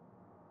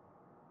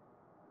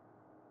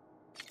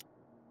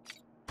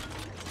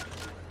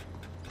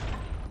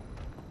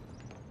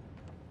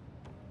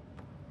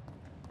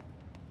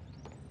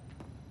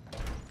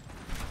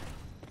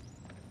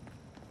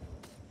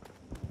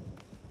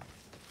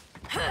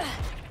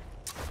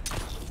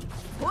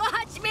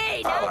 Watch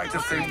me! I like to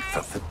think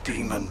that the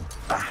demon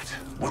bat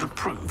would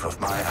approve of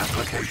my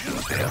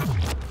applications here.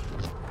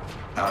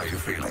 How are you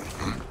feeling?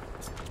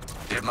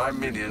 Did my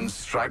minions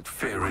strike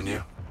fear in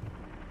you?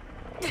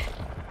 They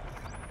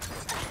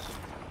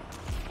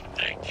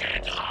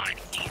can't hide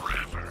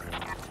forever.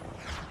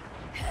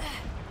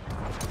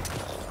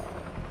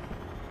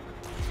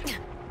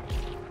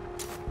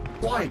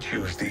 Why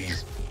choose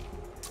these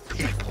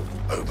people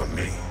over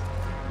me?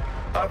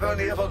 I've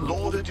only ever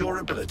lauded your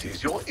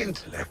abilities, your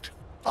intellect.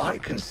 I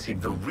can see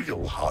the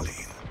real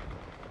Harley.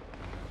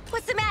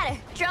 What's the matter?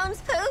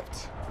 Drones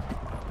pooped?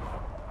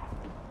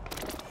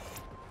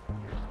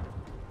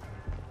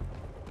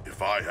 If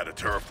I had a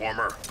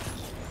terraformer,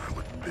 I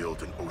would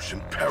build an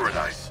ocean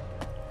paradise.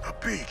 A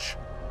beach,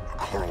 a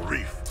coral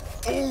reef,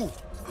 ooh,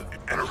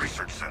 and a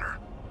research center.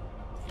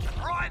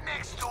 Right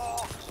next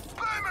door,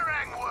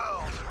 Boomerang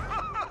World.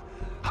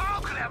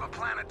 Hulk could have a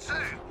planet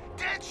too.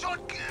 Deadshot...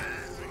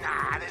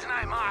 Nah, there's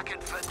no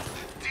market for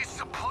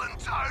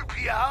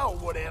disciplinetopia or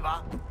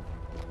whatever.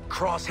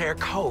 Crosshair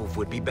Cove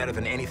would be better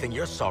than anything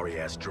your sorry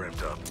ass dreamt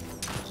of.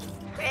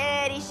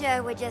 Pretty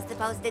sure we're just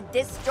supposed to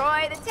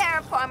destroy the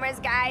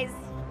terraformers, guys.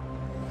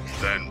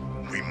 Then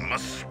we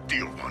must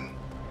steal one.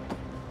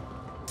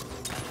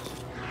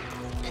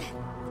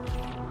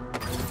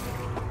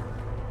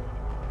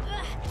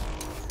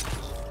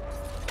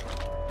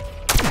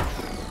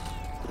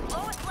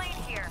 Lois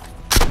Lane here.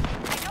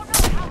 I don't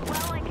know how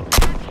well I can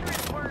capture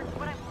his words,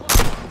 but I'm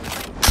looking.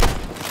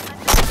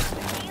 Another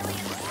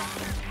alien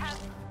structure has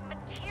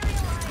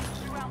materialized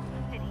throughout the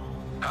city.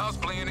 How's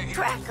playing it here?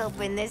 Crack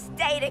open this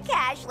data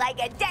cache like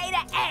a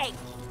data egg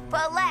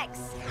for Lex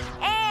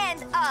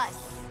and us.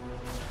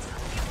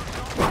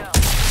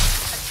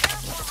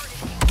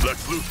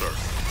 Lex Luthor,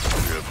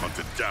 we have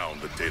hunted down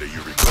the data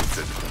you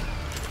requested.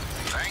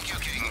 Thank you,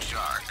 King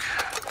Shark.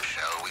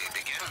 Shall we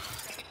begin?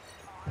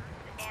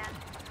 And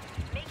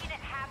making it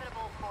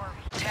habitable for...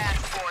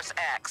 Task Force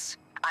X,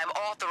 I'm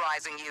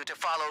authorizing you to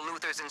follow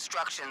Luthor's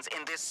instructions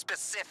in this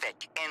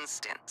specific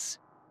instance.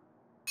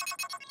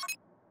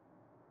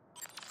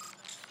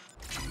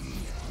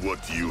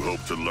 What do you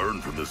hope to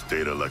learn from this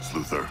data, Lex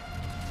Luthor?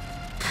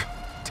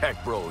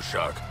 Tech bro,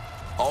 Shark.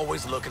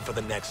 Always looking for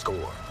the next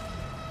score.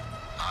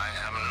 I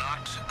am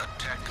not a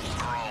tech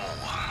bro.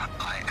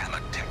 I am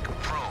a tech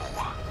pro.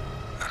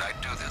 And I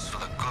do this for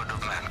the good of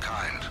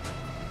mankind.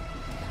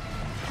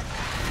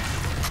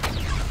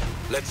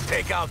 Let's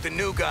take out the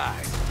new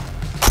guy.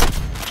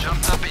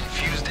 Jumped up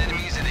infused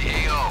enemies in the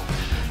AO.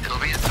 It'll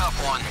be a tough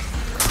one.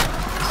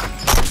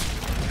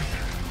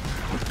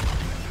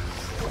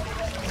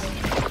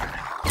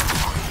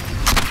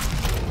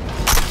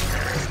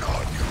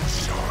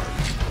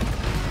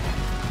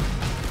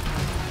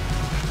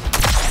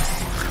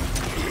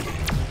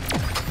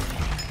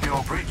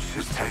 Your breach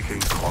is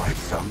taking quite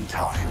some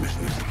time,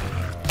 isn't it?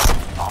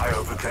 I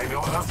overcame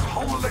your Earth's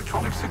whole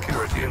electronic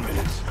security in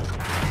minutes.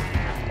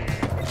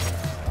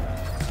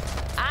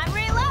 I'm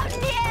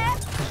reloading here!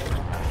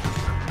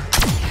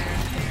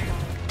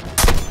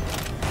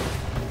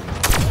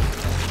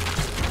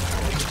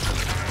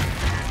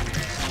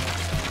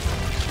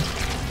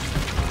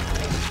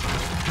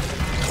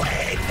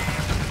 Quinn,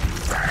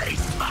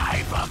 face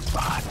my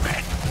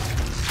bombardment.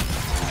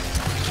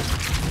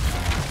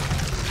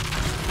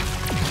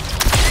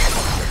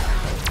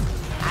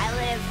 I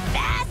live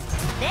fast,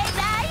 they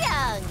die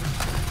young.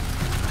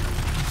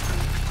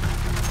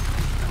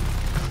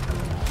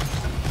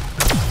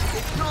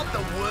 It's not the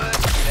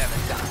worst you've ever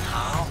done,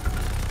 Hal.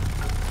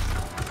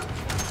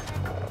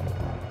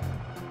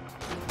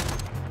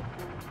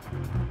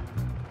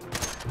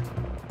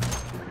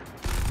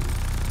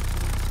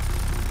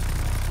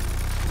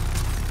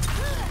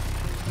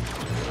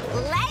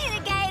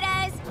 Later,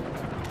 Gators!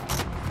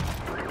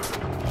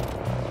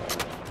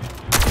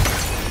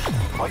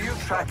 Are you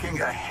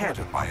tracking ahead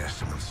of my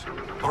estimates?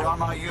 Or are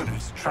my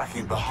units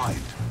tracking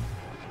behind?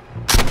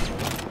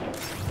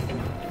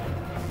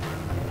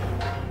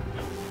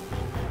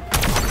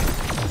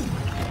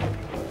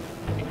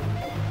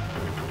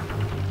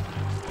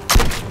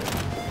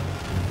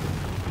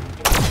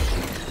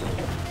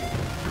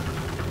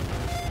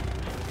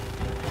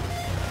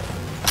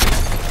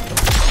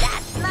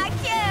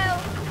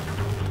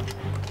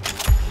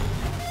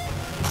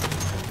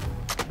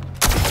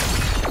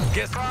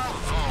 Guess...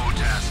 Bravo,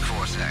 Task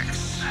Force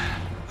X.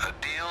 A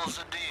deal's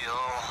a deal.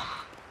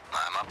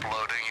 I'm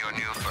uploading your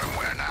new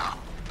firmware now.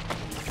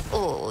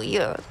 Oh,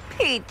 you're a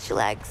peach,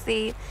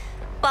 Lexi.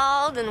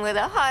 Bald and with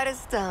a heart of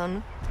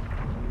stone.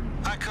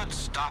 I could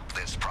stop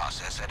this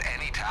process at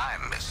any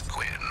time, Miss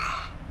Quinn.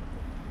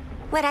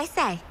 What'd I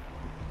say?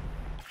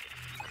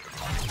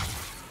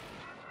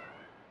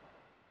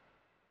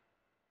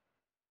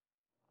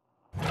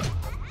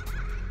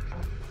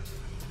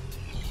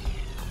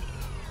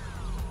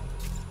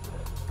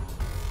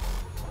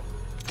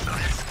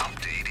 This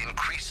update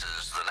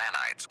increases the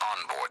nanites'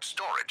 onboard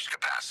storage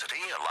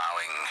capacity,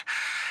 allowing...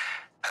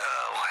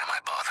 why am I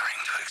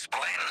bothering to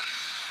explain?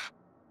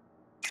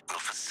 It will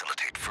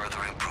facilitate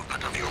further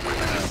improvement of your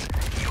weapons.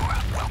 You're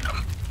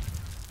welcome.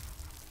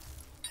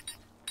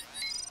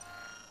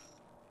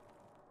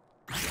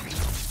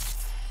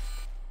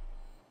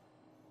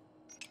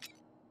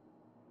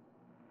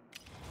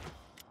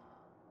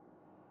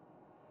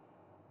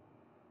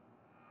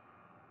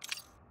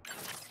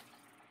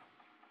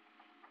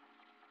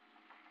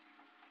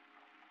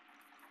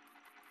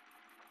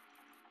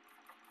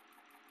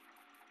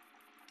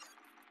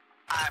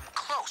 I'm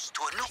close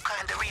to a new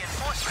kind of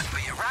reinforcement for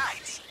your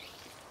rides.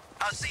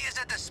 I'll see you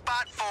at the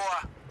spot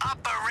for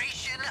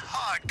Operation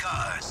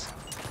A.R.G.U.S.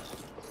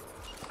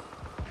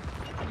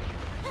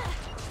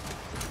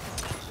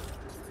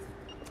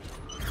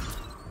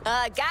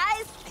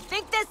 Guys, I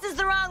think this is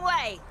the wrong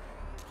way.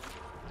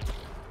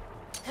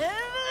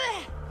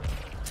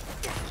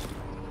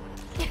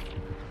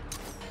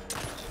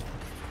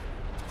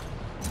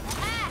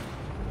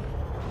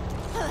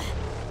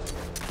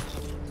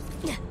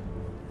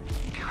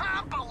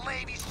 Can't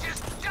believe he's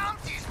just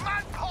dumped his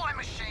mud pie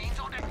machines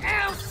on the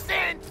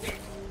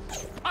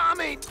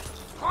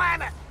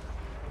planet.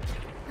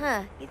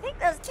 Huh, you think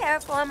those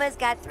terraformers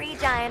got 3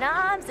 giant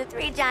arms or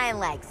 3 giant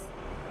legs?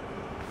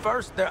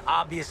 First, they're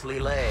obviously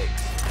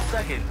legs.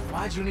 Second,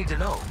 why'd you need to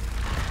know?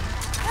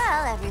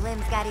 Well, every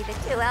limb's got either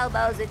 2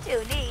 elbows or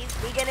 2 knees.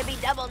 We gonna be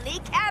double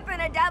kneecapping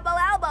or double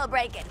elbow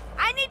breaking?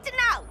 I need to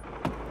know!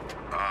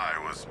 I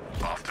was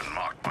often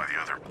mocked by the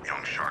other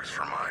young sharks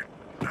for my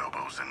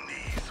elbows and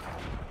knees.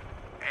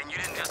 And you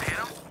didn't just hit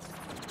them?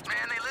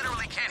 Man, they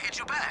literally can't hit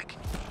you back.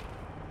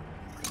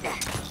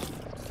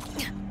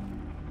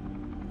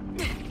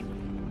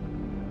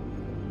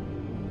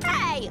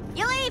 Hey,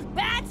 you leave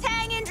bats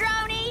hanging,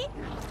 Droney?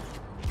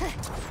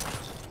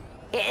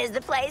 Here's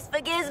the place for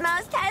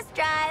Gizmo's test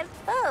drive.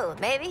 Oh,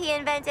 maybe he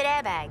invented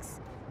airbags.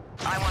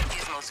 I want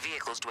Gizmo's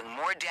vehicles doing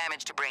more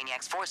damage to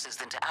Brainiac's forces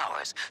than to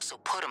ours, so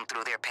put them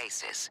through their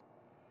paces.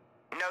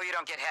 No, you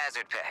don't get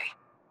hazard pay.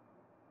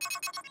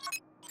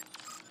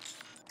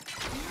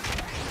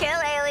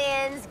 Kill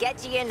aliens,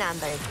 get you your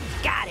numbers.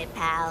 Got it,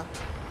 pal.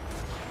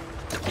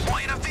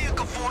 Deploying a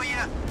vehicle for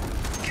you.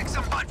 Kick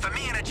some butt for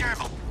me and a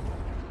gerbil.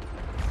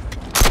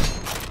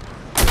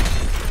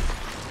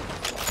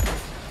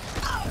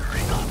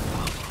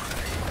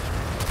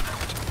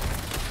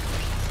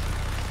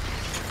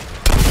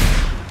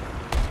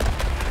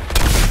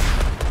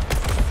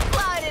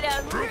 Loaded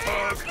him real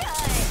good.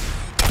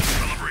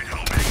 Celebrate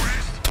hell being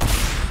raised.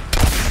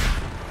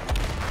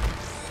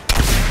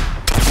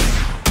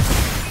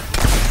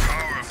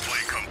 Power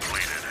play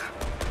completed.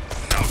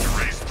 Now to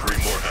raise 3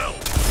 more hell.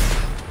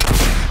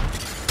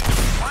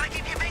 Wanna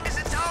keep your fingers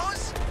and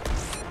toes?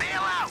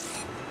 Bail out.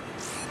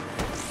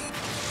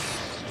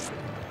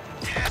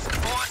 Task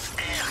Force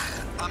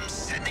M, I'm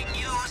sending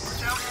you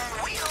some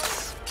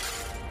wheels.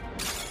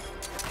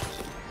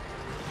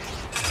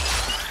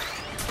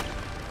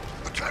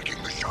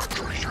 Attacking the shark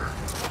treasure.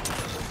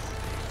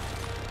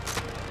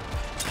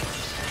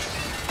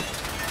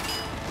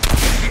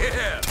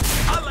 Yeah!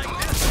 I like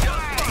this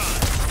just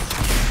fine!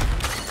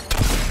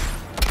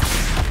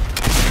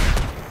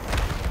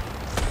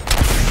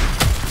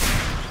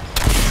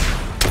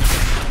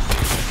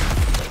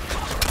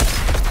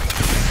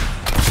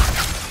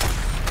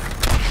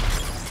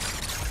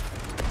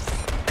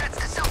 That's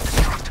the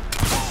self-destruct.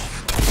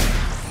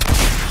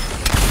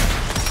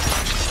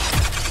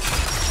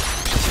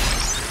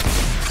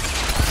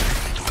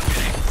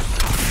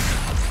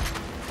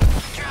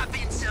 Drop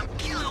in some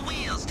killer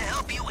wheels to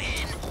help you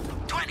in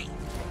 20,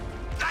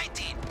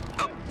 19.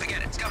 Oh,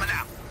 forget it. It's coming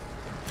out.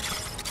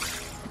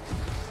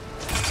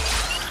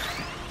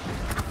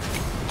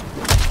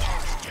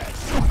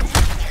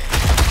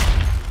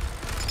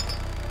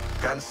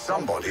 Can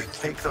somebody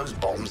take those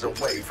bombs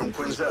away from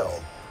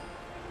Quinzel?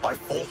 By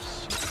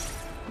force?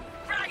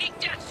 Fragging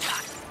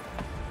Deadshot!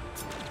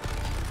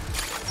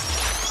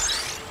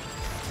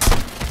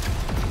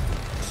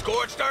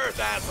 Scorched earth,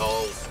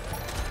 assholes!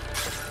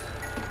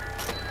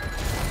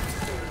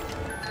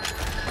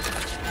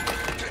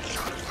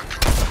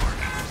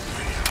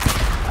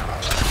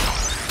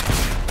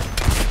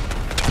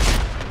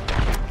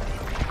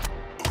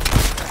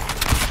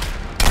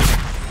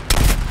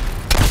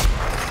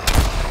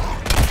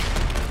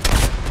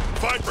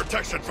 Find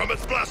protection from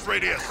its blast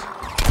radius.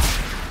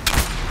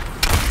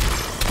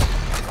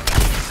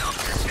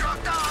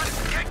 Self-destruct on.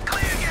 Get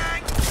clear,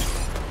 gang.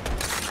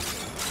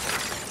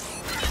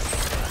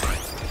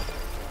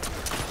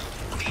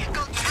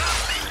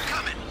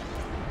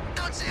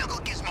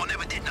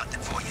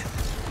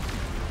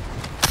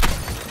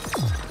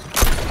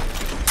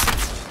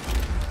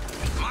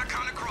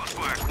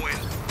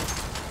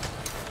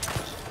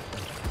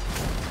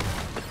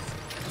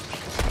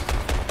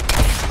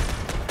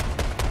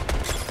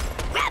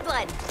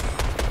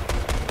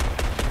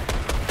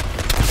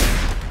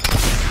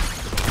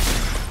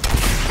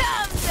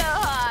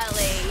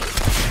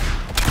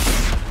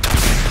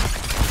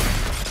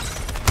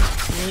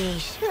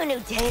 Yeesh, who knew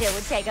data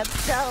would take up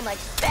so much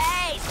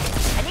space?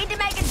 I need to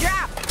make a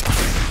drop.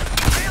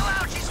 Bail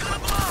out, she's gonna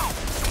blow!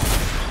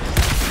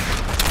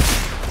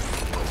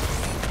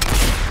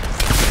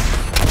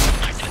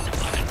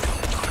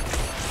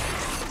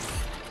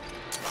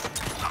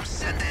 I'm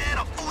sending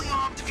a fully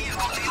armed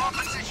vehicle to your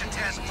position,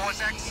 Task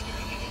Force X.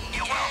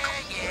 You're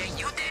welcome. Yeah,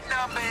 you did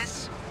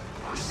numbers.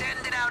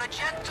 Sending out a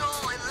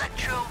gentle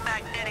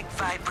electromagnetic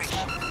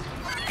vibration.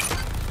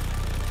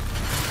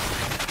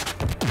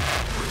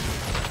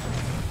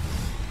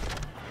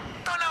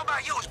 Don't know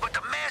about yous, but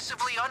the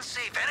massively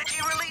unsafe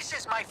energy release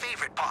is my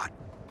favorite part.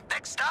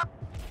 Next up,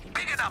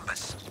 bigger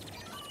numbers.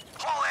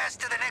 Haul ass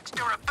to the next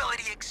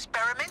durability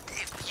experiment,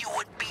 if you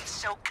would be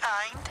so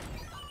kind.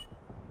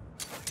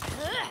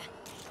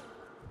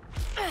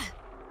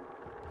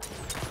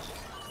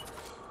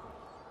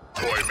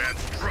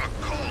 Toyman's truck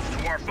calls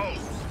to our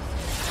foes.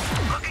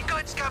 Looking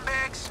good,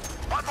 scumbags.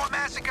 One more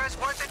massacre's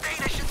worth of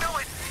data should do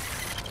it.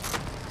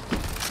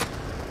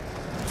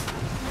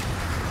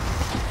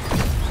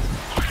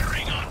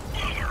 Firing on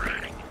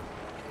Boomerang.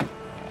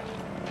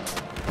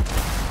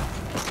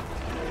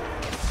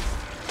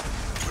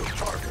 The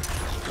target,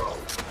 go.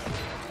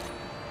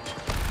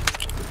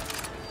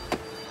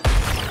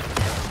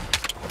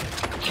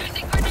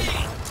 Using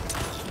grenade.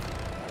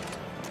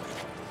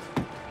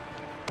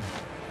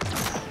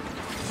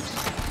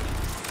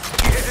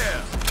 Yeah,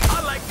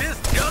 I like this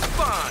just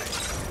fine.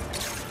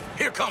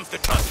 Here comes the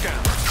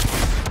touchdown.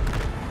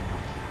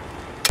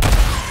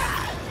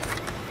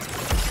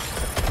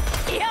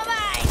 You're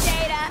mine,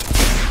 Data.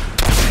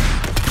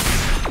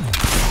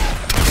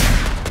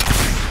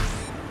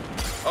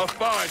 A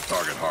fine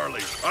target,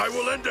 Harley. I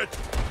will end it.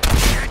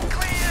 Get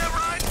clear,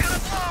 ride's gonna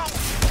blow.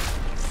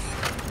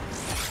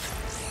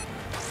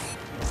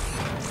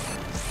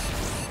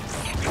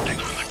 Focusing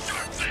on the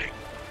sharp thing.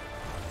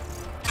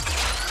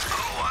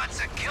 Who wants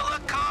a killer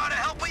car to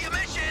help with your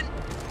mission?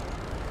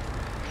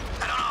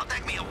 I don't know, it'll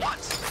take me at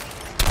once.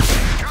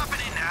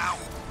 Dropping in now.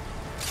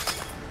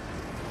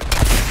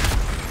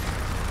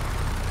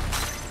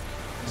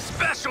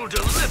 Special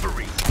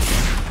delivery.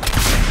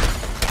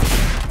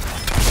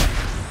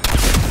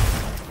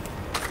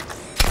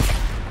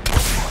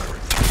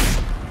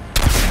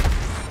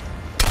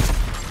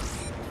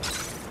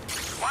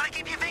 Wanna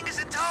keep your fingers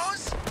and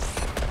toes?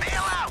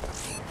 Bail out.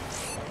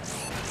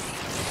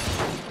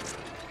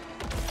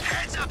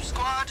 Heads up,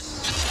 squad.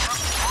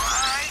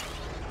 Right.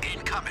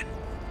 Incoming.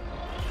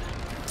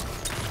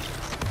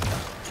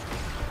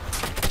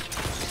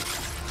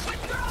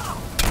 Withdraw.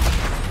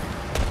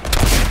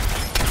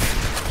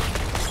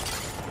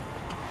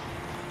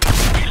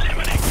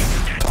 Eliminate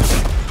dead.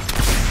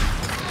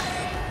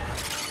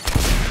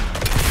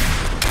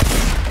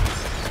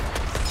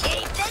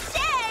 Keep the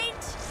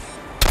change.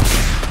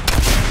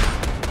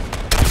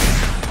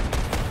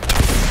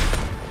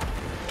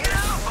 Get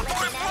out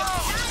before it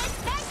blows.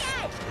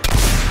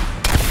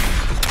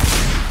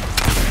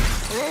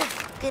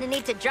 Gonna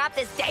need to drop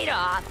this data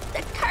off.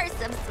 The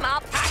cursome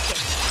small package.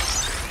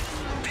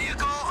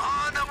 Vehicle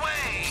on the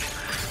way.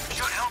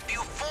 Should help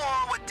you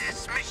forward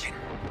this mission.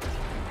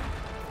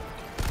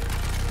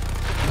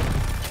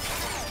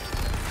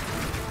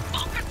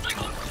 Focusing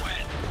on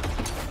Quinn.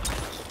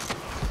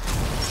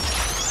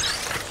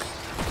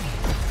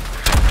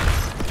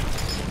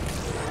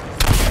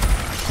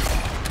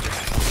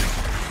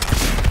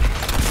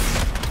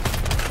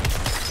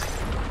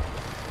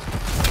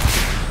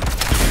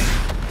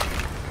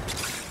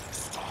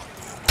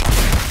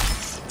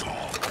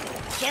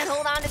 Can't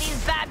hold on to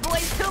these bad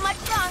boys too much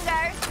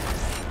longer.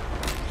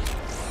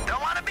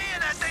 Don't want to be in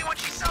that thing when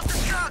she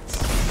self-destructs.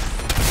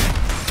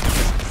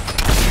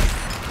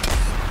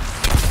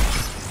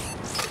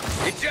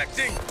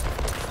 Ejecting.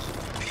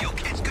 You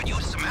kids could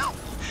use some help.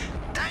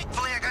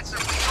 Thankfully, I got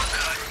some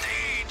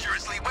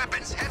dangerously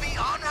weapons heavy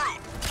en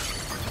route.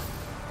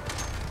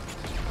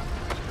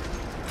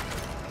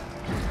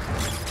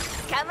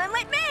 Coming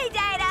with me,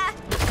 Data.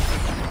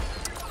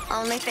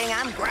 Only thing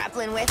I'm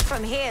grappling with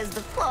from here is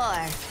the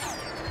floor.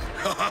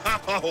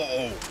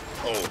 Oh,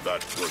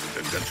 that wasn't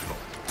intentional.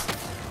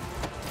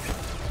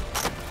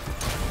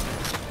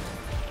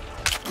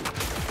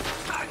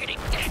 Targeting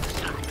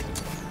Deadshot.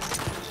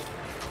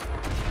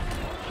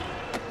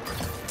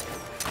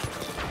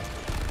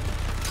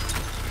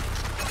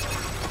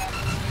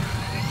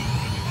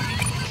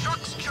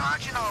 Truck's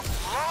charging a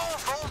low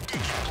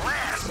voltage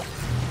blast.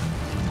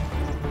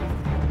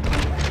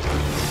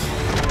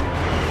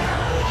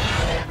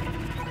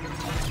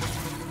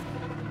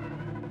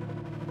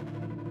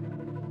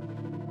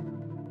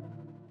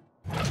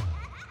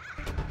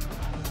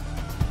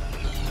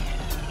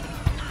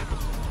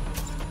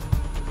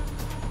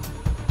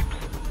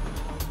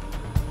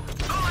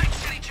 Who likes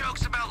shitty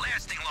jokes about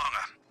lasting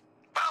longer?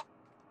 Well,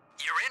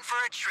 you're in for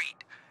a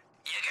treat.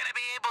 You're gonna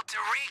be able to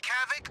wreak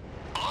havoc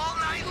all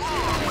night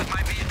long with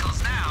my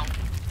vehicles now.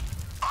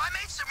 I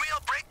made some real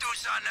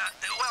breakthroughs on,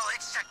 well,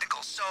 it's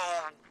technical, so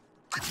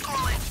let's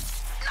call it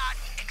not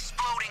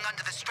exploding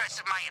under the stress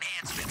of my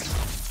enhancements.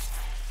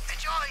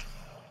 Enjoy!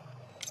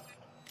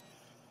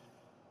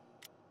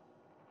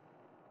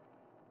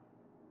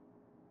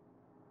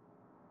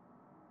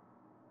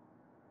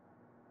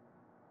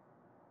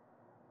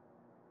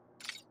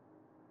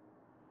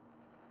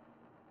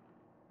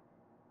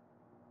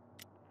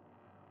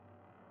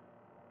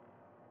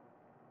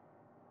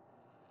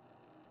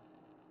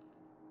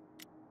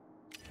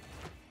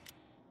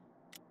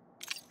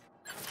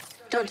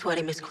 Don't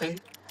worry, Miss Quinn.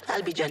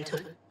 I'll be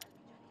gentle.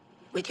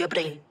 With your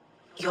brain.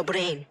 Your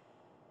brain.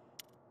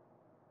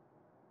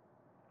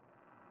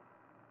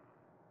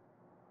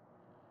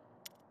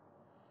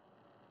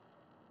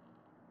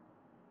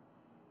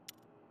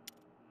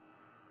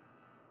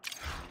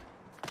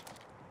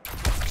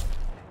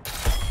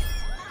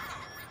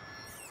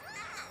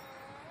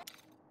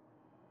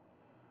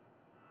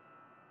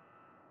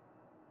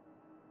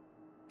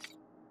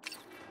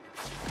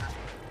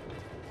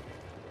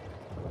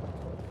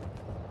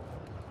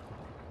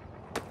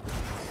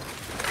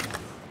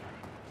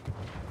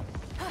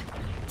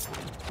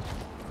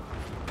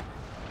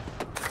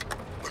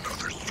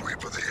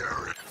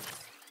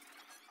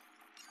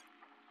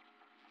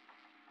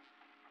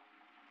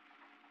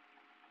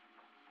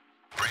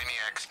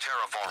 Brainiac's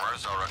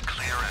terraformers are a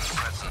clear and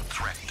present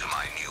threat to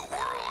my new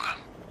world.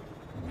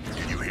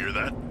 Did you hear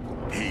that?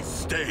 He's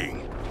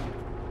staying.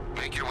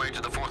 Make your way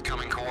to the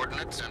forthcoming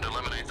coordinates and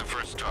eliminate the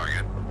first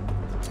target.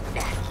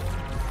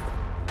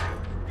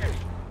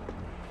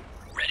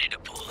 Ready to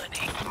pull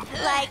any?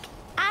 Like,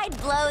 I'd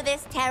blow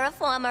this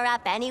terraformer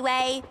up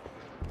anyway.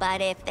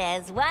 But if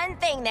there's one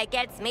thing that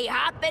gets me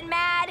hopping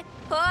mad,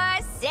 poor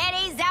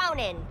city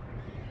zoning.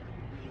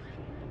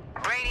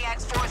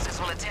 Brainiac's forces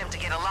will attempt to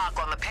get a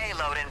lock on the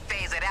payload and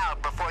phase it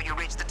out before you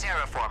reach the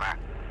terraformer.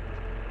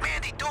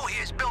 Mandy Doo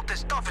here's built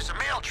this stuff as a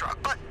mail truck,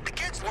 but the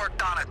kids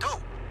worked on it too.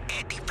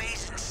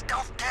 Anti-phase and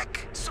stealth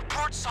tech,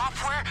 support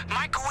software,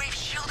 microwave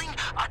shielding,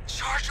 a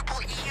chargeable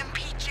EMP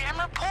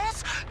jammer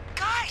pulse.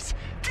 Guys,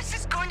 this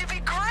is going to be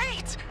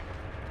great!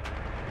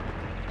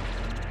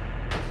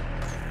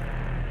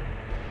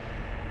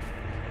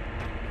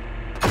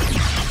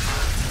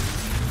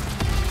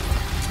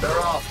 They're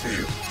after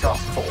you,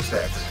 Task Force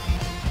X.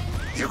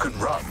 You can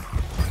run,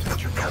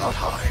 but you cannot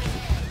hide.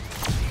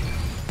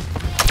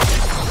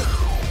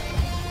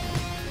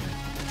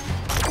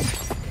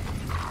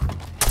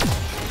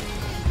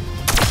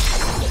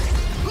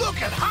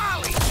 Look at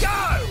Harley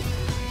go!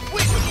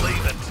 We could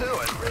leave it to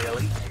it,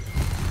 really.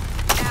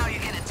 Now you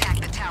can attack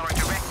the tower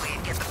directly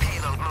and get the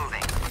payload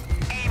moving.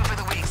 Aim for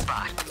the weak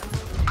spot.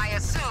 I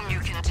assume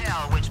you can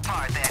tell which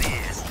part that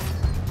is.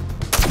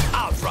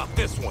 I'll drop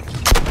this one.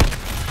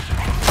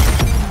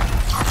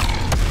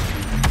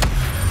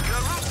 Your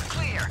route's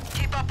clear.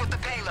 Keep up with the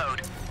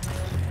payload.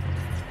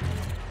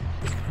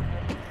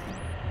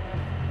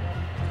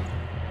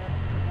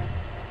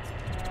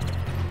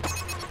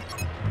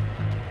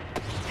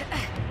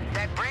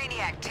 That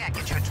Brainiac tech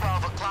at your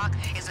 12 o'clock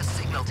is a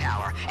signal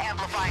tower,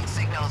 amplifying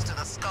signals to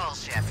the Skull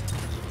ship.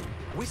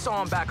 We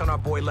saw him back on our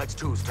boy Lex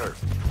 2's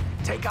turf.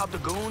 Take out the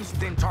goons,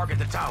 then target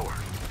the tower.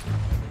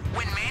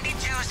 When Mandy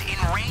Jew's in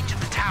range of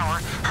the tower,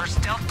 her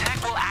stealth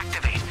tech will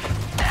activate.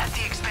 At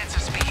the expense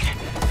of speed.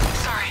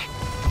 Sorry.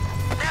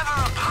 Never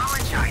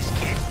apologize,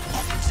 kid.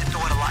 Opens the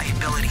door to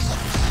liabilities.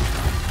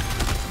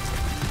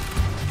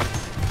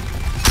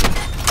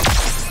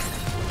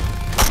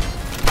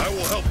 I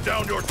will help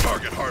down your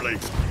target, Harley.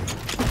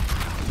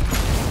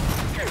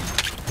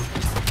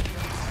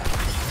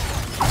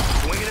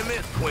 Swing and a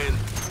miss, Quinn.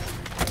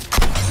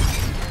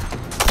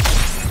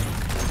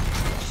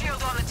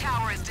 Shield on the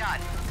tower is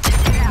done.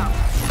 Get out.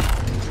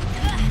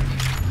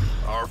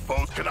 Our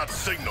foes cannot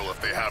signal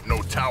if they have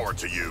no tower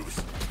to use.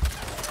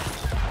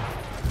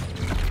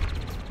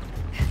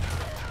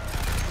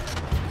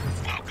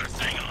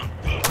 Focusing on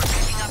We're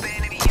picking up an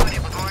enemy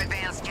unit with more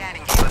advanced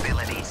scanning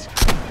capabilities.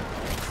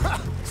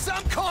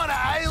 Some kind of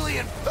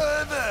alien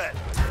pervert.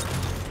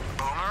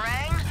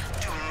 Boomerang,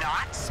 do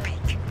not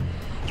speak.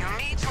 You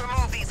need to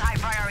remove these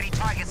high-priority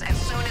targets as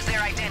soon as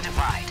they're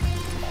identified.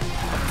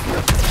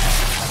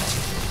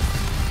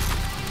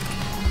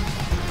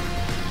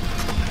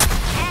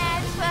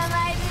 And for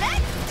my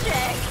next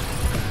trick.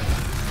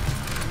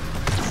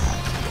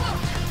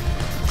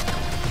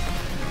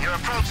 You're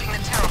approaching the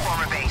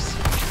terraformer base.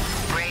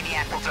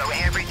 Brainiac will throw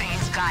everything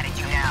he's got at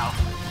you now.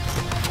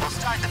 We'll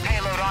start the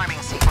payload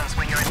arming sequence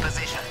when you're in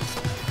position.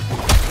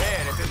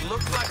 Man, if it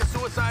looks like a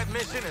suicide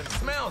mission and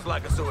smells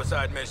like a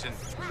suicide mission.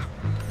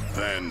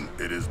 Then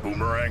it is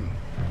Boomerang.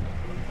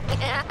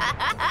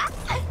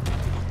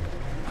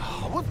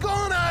 We've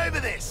gone over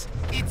this.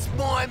 It's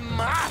my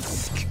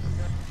mask.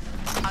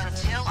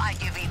 Until I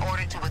give the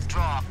order to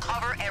withdraw,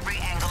 cover every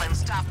angle and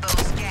stop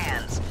those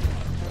scans.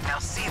 Now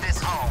see this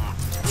home.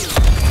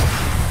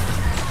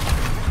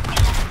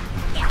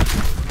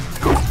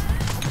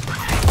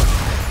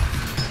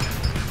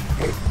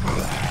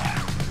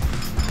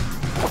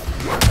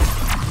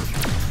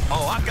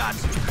 Oh, I got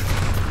you.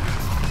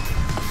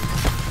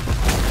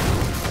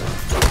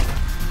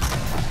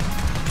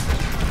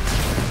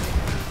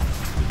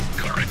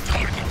 current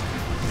target.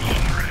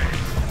 Boomerang.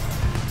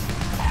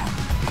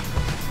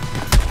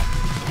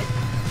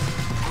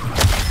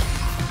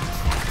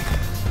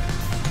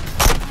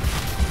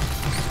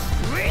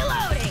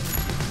 Reloading.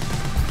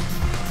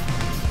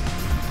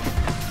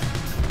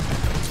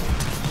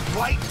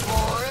 Wait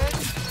for it.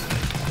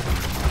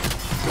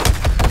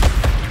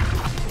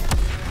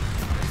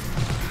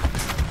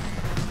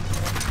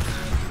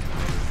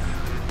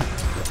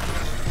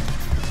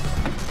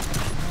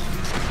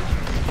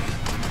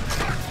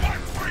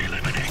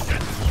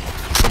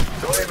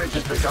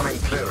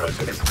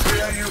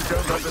 fear you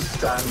don't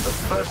understand the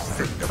first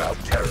thing about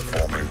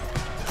terraforming.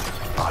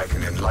 I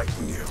can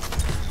enlighten you.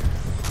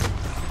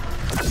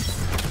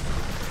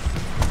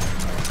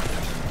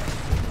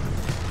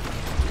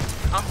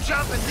 I'm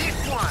jumping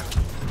this one!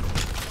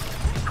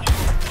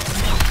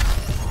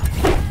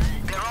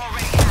 They're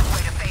already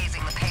halfway to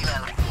phasing the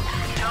payload.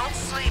 Don't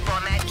sleep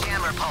on that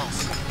jammer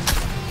pulse.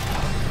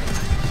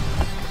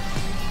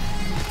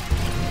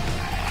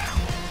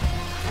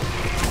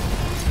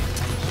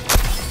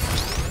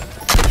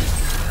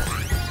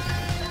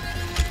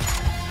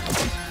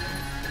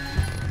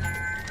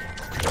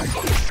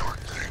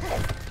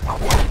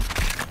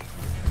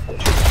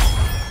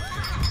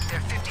 They're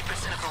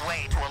 50% of the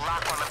way to a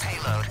lock on the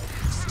payload.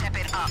 Step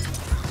it up.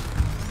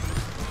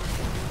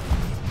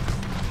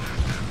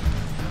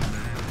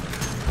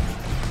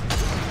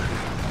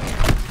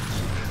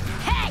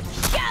 Hey,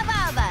 shove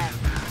over!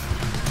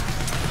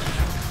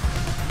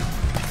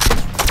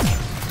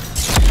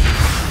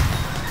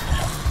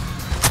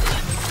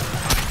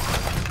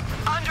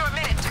 Under a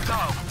minute to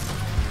go.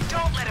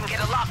 Don't let him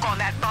get a lock on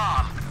that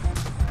bomb.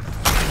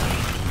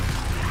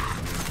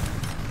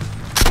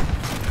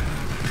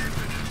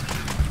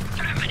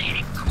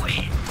 Terminating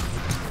Quinn.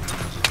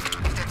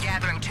 If they're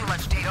gathering too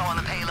much data on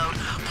the payload,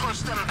 push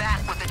them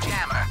back with the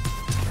jammer.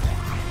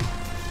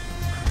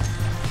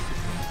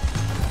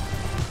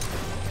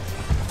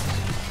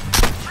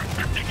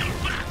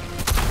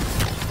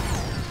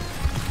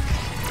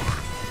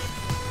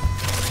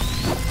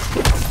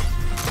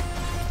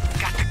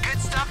 Got the good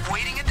stuff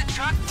waiting at the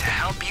truck to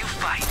help you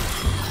fight.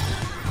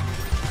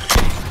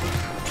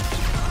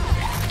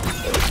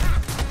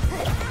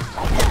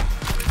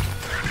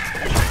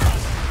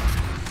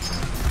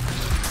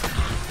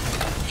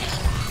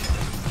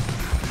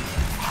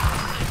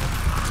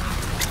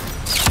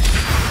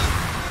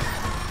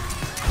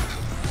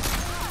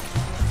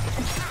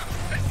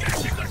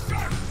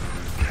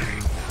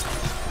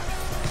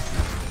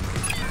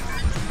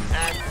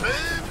 And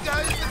boom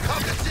goes the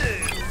cockatoo!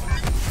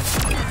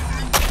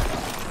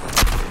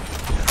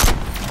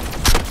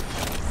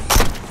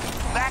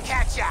 Back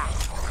at ya!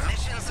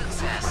 Mission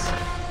success.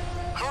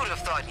 Who'd have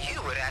thought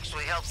you would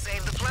actually help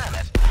save the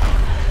planet?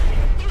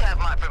 You have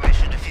my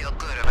permission to feel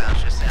good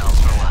about yourselves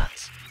for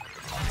once.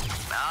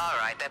 All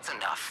right, that's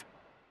enough.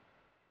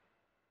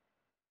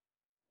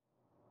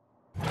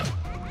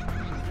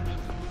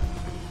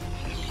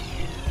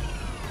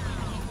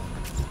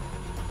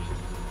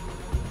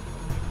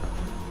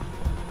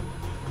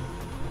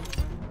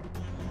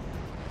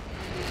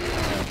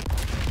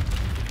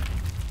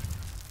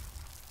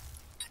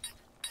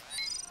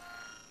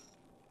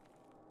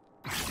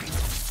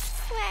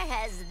 Where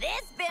has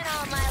this been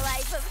all my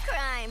life of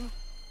crime?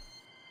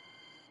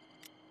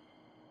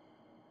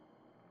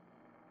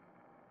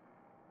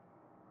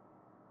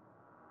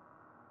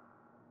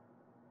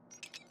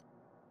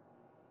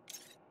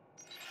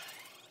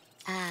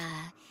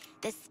 Ah,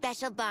 the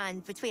special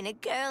bond between a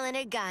girl and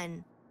her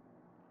gun.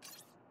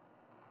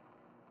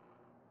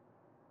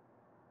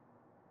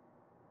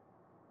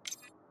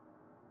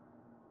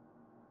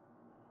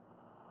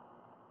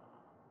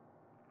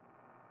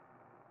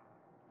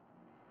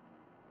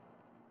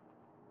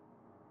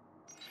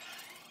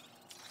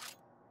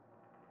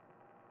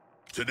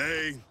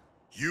 Today,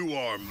 you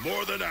are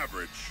more than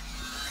average.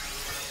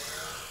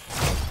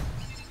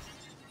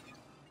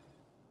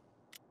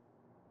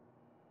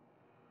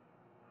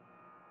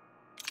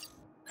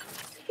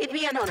 It'd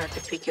be an honor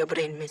to tweak your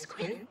brain, Miss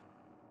Quinn.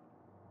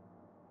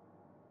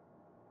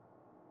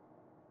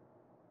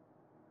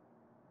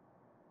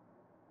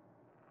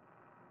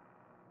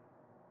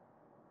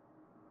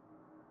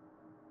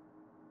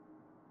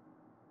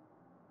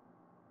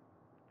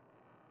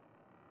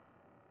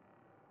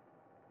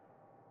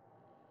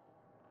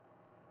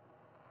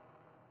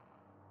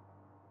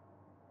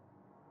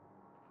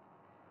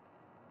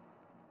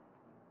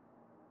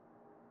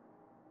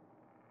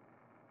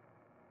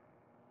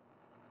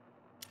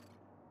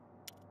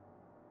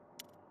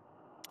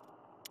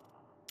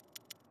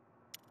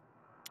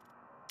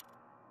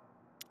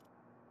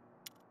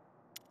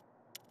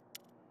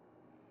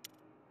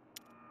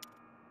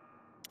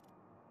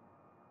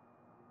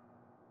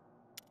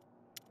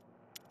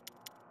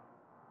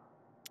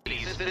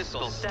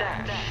 Fiscal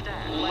stash.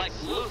 Lex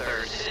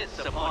Luthor sits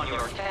upon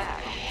your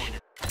cash.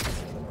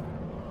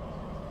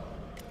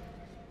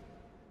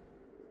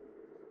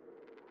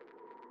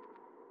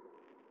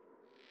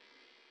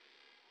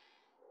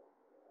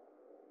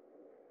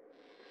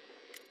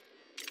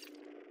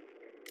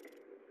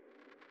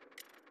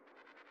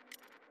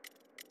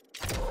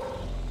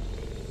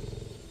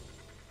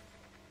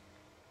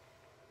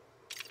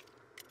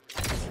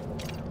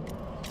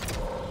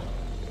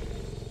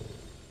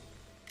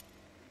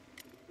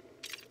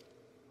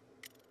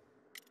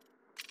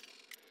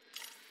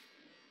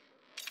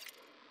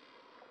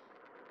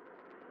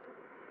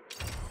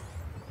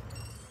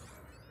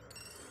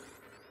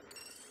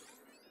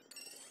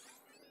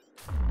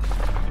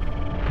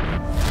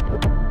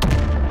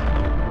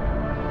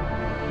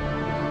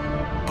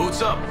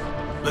 Boots up.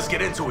 Let's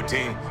get into it,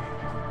 team.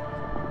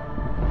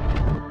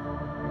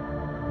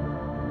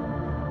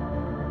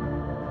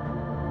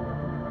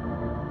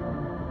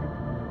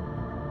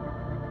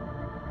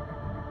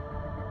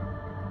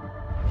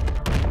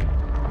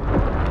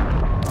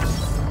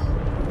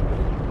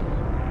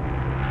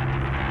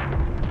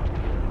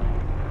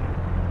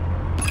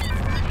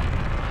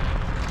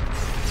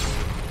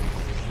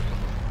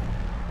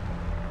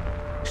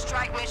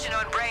 Strike mission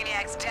on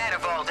Brainiac's data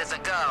vault is a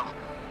go.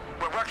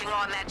 We're working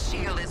on that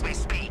shield as we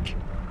speak.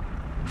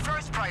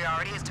 First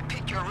priority is to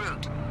pick your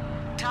route.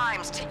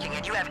 Time's ticking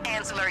and you have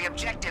ancillary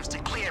objectives to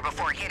clear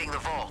before hitting the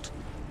vault.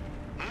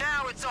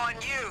 Now it's on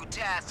you,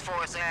 Task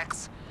Force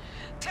X.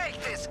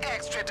 Take this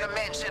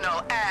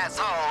extra-dimensional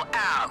asshole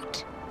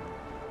out.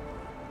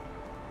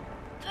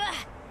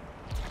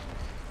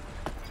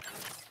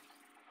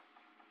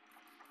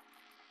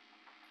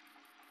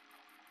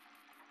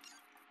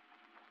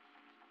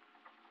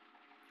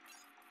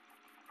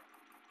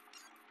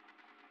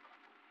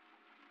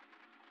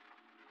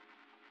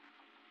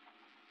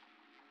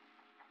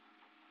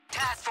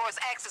 Task Force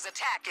X's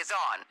attack is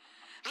on.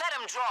 Let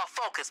him draw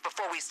focus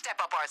before we step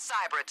up our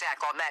cyber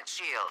attack on that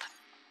shield.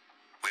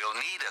 We'll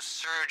need a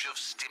surge of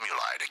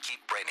stimuli to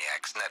keep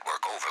Brainiac's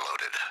network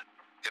overloaded.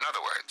 In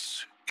other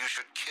words, you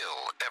should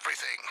kill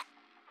everything.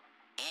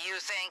 You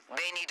think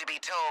they need to be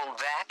told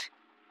that?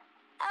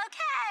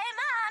 Okay,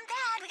 Mom,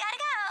 Dad, we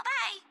gotta go.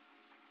 Bye.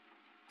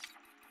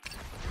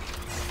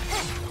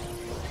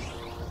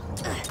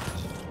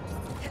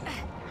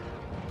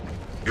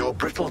 Your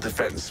brittle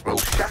defense will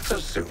shatter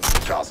soon,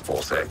 Task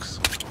Force X.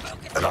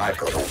 And I've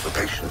got all the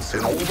patience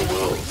in all the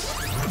worlds.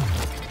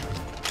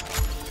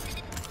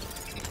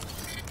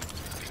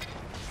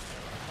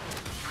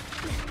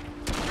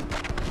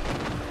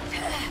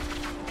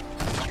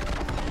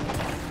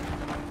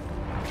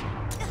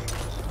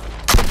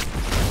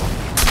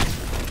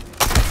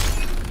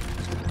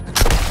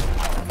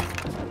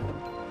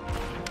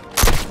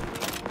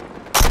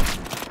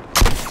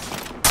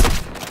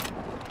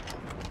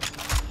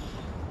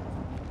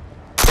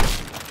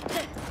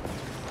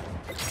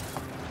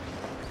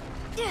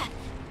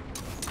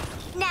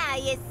 Now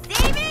you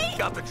see me?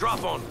 Got the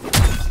drop on.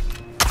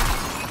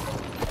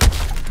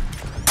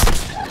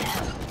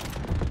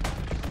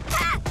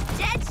 Ha!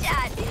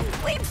 Deadshot!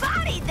 We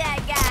bodied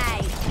that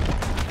guy!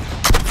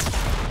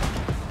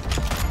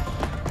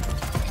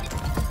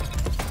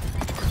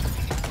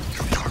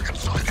 New target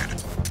sighted.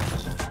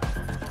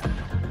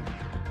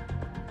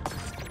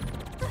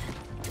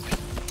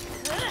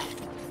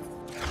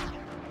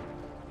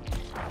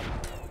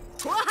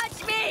 Watch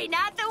me,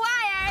 not the wire!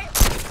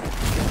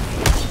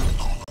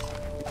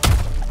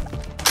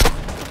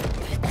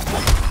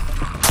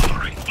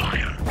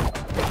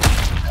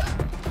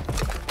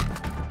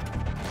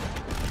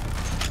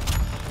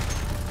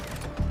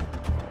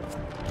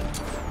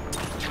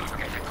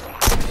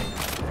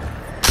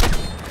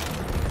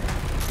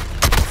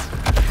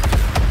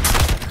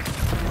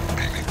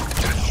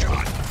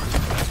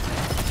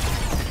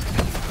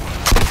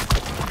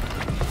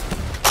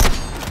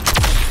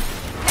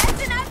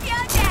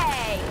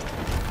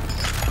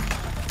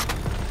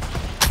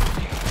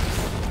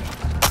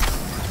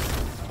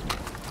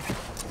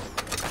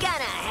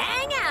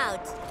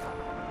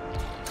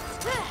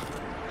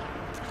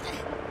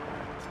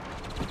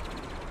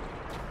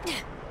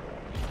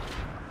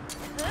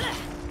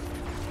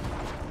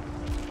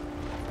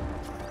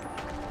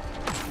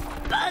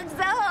 Bugs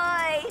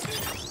ahoy!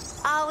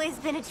 Always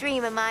been a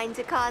dream of mine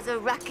to cause a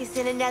ruckus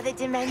in another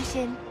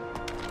dimension.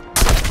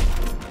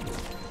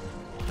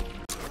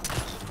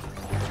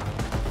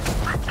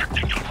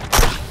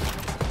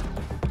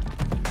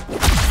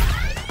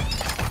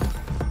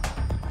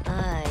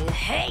 I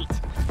hate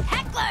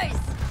hecklers!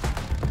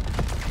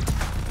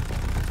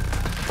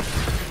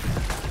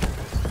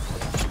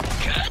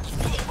 Catch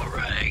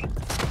Boomerang!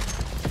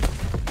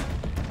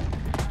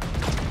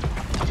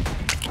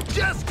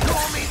 Just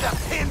call me the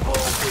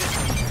pinball whip.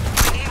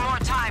 We need more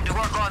time to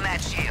work on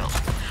that shield.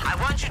 I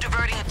want you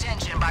diverting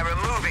attention by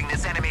removing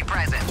this enemy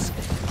presence.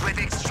 With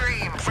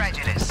extreme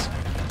prejudice.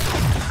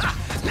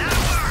 Now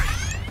worry!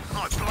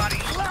 I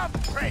bloody love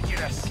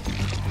prejudice!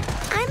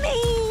 I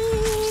mean...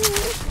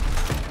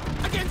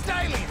 Against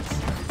aliens!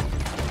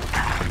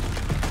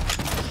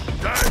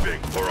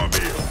 Diving for a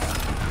meal!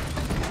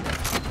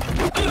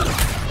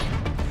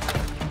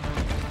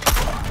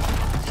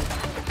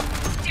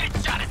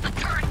 Deadshot is the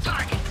current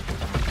target!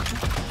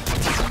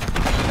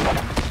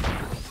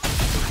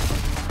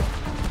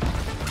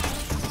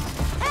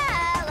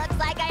 Looks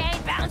like I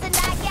ain't bouncing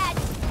back yet!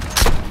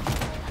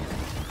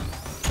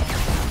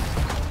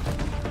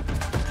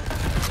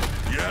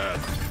 Yes,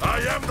 I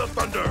am the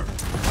thunder!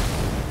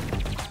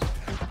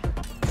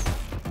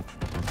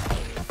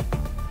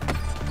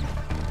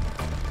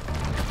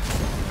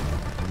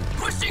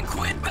 Pushing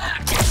Quinn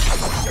back!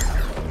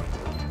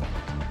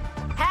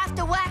 Have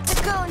to whack the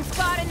goons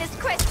guarding this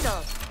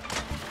crystal.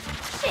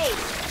 Gee,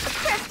 the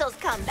crystal's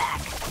come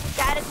back.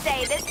 Gotta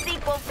say, this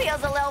sequel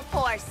feels a little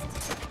forced.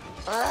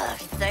 Ugh,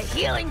 it's the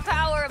healing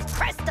power of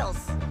crystals.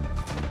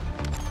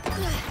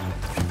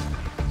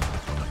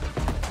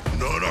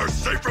 None are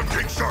safe from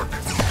King Shark!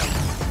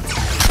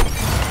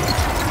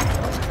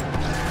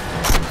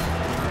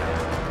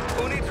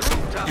 Who needs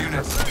rooftop?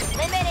 Units.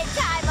 Limited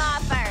time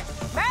offer.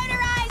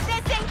 Murderize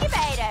this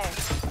incubator.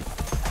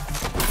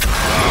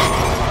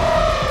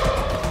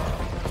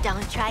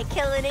 Don't try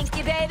killing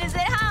incubators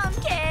at home,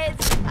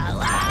 kids. A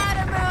lot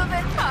of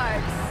moving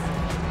parts.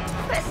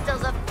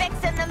 Crystals are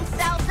fixing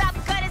themselves up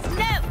good as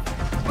new.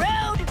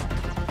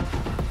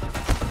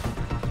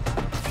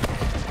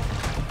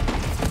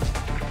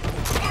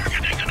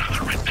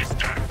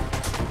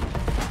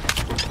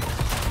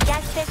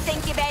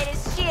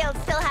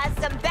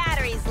 some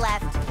batteries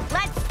left.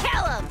 Let's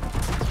kill him!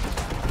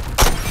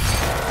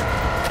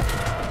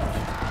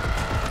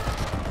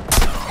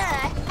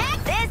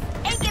 Heck, this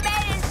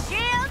incubator's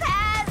shield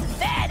has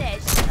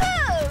vanished.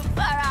 Ooh,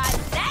 for our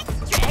next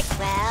trick,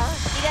 well,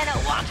 you gonna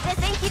walk this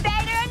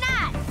incubator or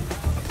not?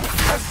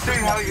 Let's see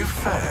how you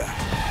fare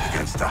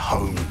against the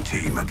home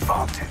team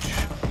advantage.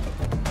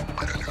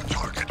 I got your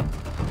target.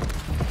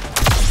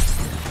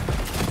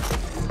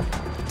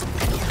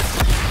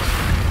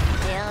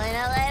 Feeling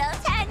a little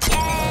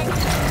tension.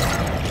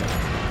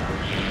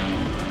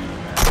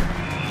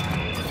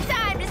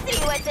 Time to see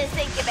what this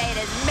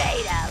incubator's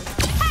made of.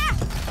 Ha!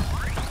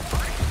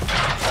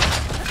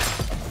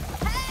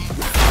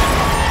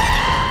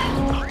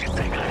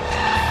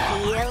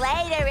 See you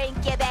later,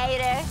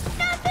 incubator.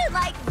 Nothing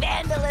like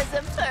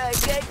vandalism for a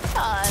good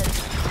cause.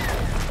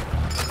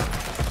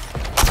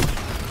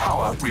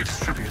 Power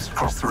redistributes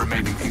across the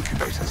remaining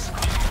incubators.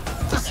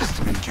 The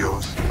system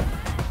endures.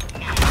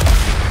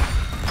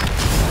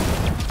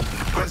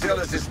 Quinzel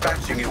is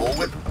dispatching you all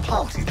with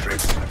party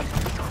tricks.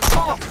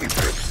 Party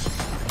tricks.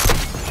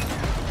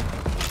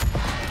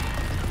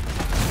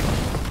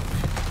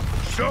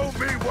 Show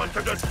me what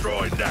to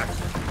destroy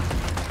next!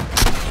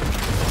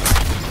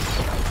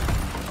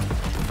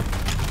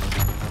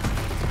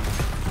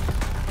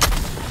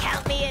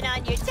 Count me in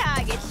on your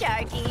target,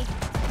 Sharky.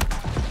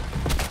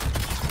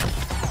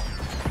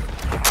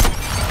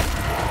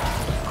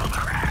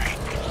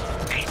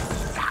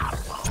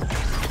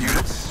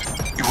 Units,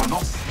 you will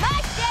not...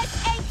 Smash this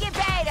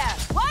incubator!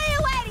 What are you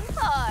waiting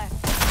for?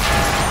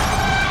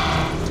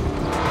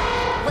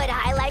 What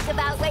I like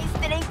about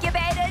wasted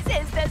incubators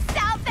is the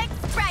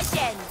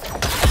self-expression.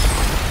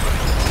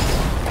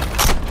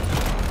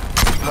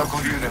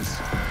 Local units,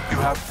 you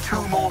have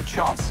 2 more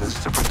chances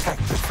to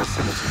protect this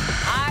facility.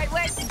 Hard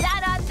work's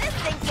done on this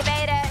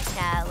incubator.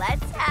 Now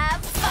let's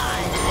have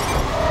fun.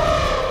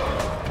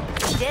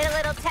 We did a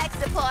little tech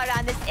support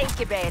on this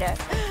incubator.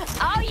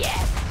 Oh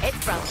yeah,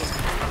 it's broken.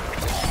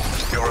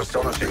 Your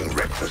astonishing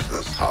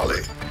recklessness,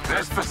 Harley.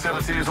 This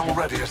facility is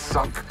already a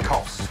sunk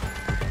cost.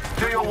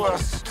 Do your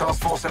worst,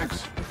 Task Force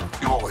X.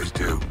 You always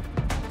do.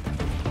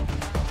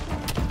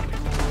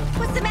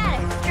 What's the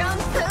matter?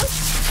 Drones poop?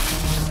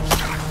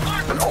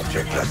 An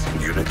object lesson,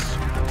 units.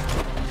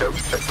 Don't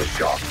let the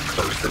shark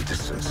close the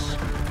distance.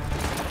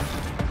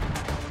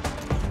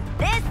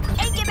 This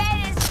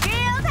incubator's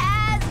shield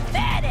has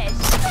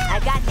vanished. I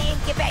got the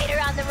incubator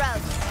on the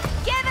ropes.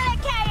 Give it a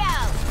KO!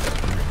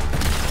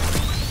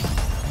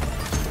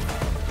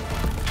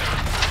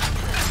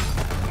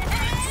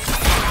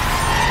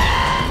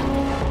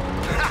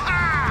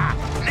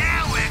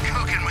 Now we're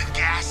cooking with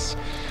gas.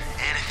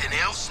 Anything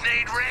else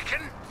need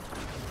reckon?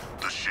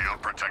 The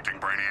shield protecting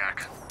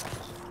Brainiac.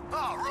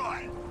 All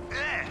right.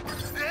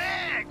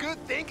 Yeah, good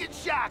thinking,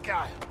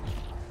 Sharko.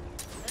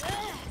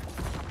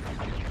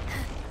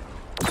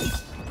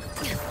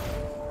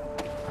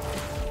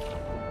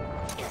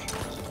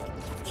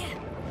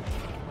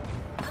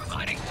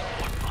 Lighting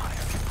someone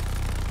fire.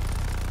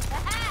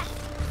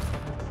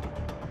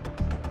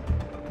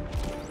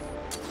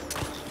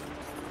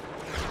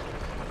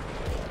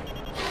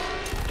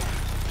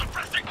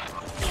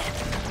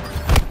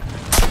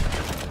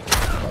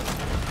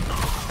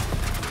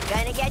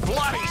 Gonna get you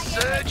Bloody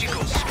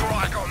surgical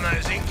strike on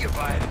those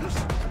incubators.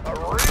 A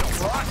real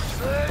life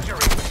surgery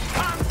with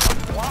tons of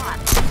blood.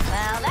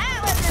 Well, that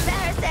was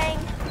embarrassing.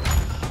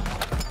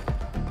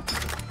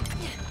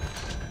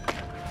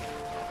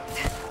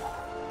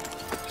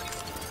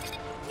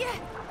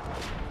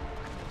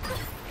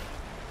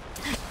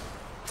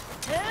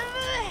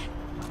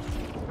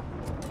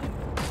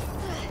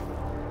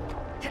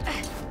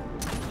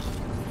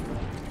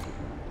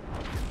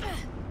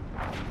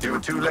 You were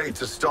too late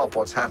to stop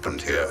what's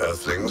happened here,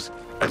 Earthlings.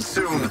 And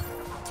soon,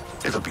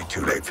 it'll be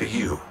too late for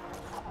you.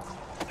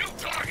 New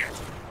target!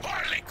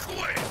 Harley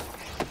Quinn!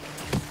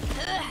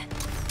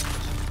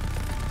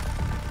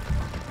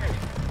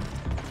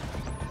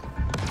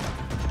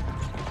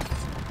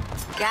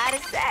 Gotta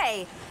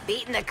say,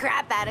 beating the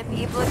crap out of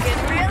people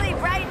can really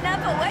brighten up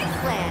a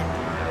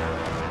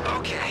wasteland.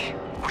 Okay,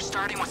 we're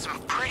starting with some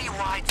pretty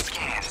wide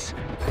scans,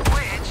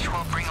 which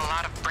will bring a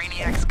lot of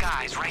Brainiac's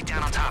guys right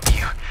down on top of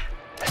you.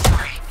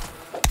 Sorry.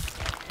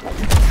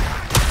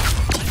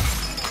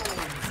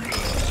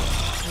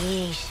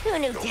 Yeesh, who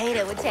knew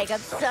data would take up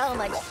so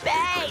much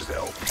space?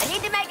 I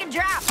need to make a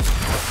drop.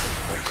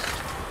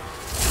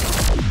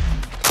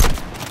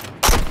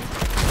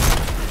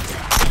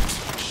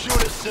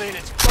 Should have seen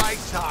its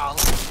face, Harley.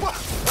 Well,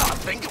 I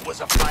think it was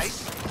a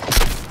face.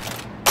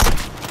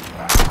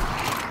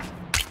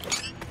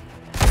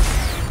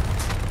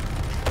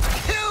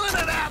 Killing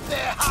it out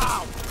there,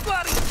 Hal!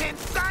 Bloody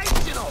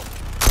sensational!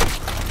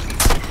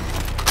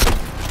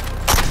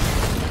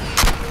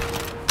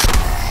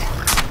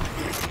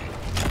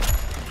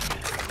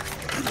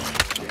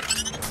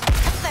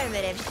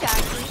 Affirmative,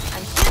 Sharky.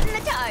 I'm shooting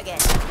the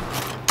target.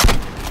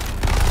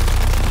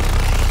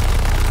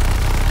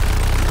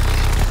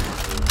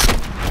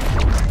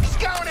 He's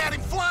going out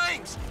in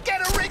flames!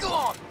 Get a wriggle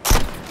on!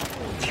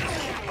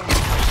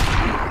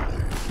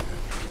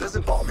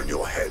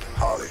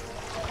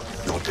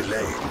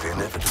 delaying the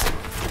inevitable.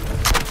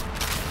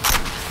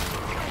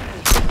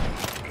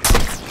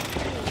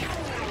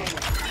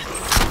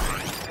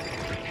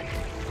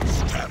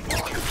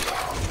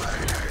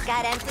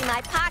 Gotta empty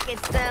my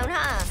pockets soon,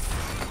 huh?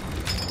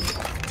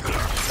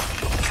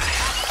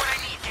 What I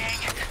need, gang.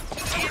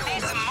 Give me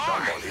some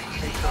more.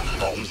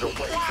 Bombs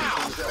away.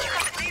 Wow, you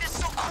got the data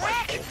so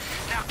quick.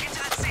 Now get to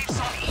the safe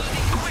zone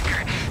even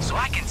quicker, so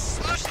I can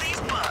smoosh these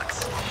bugs.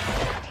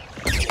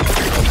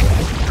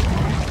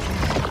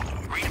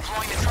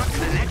 Redeploying the truck to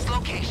the next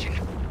location.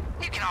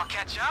 You can all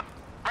catch up,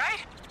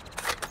 right?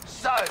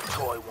 So,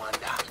 Toy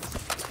Wonder,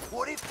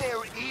 what if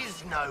there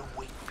is no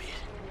weak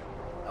bit?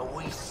 Are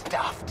we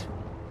stuffed?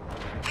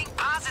 Think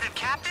positive,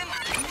 Captain.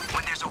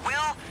 When there's a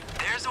will,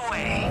 there's a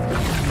way.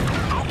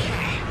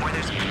 Okay, where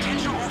there's a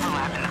potential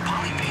overlap in the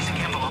polyphasic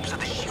envelopes of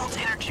the shield's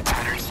energy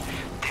patterns,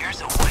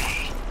 there's a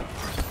way.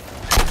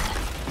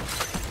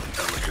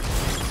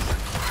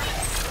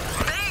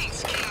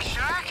 Thanks, King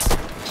Shark.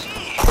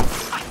 Gee,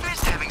 I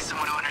missed having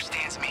someone who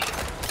understands me.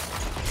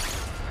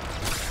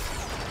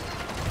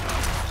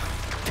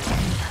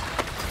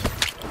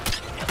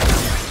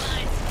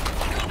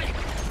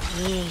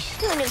 Yeesh,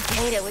 who knew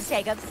data would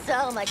take up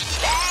so much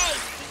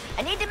space?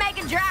 I need to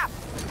make a drop.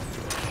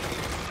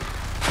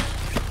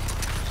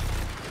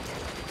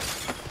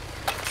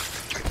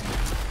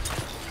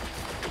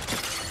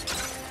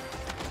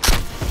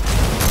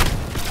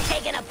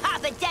 Taking a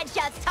pop at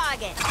Deadshot's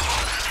target.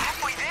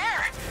 Halfway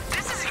there.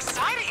 This is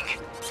exciting.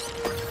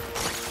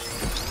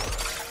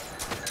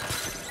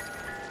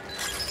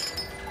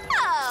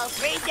 Oh,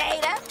 free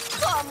data.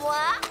 Pour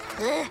moi.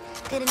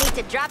 Gonna need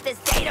to drop this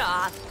data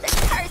off. The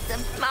curse of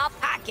small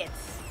pockets.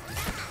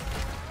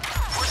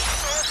 We're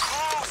so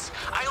close.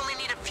 I only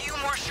need a few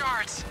more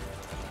shards.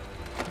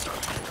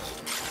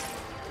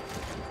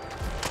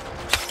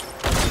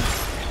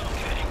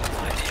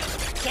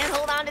 Can't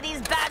hold on to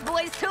these bad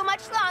boys too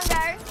much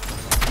longer.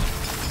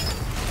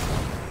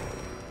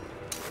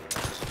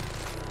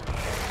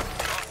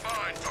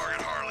 Fine,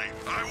 Target Harley.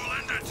 I will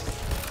end it.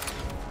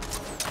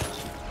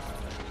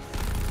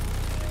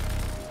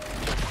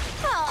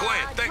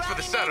 Gwen, thanks for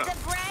the setup.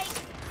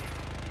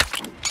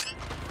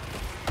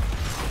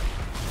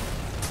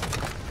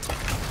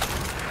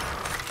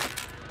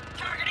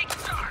 Targeting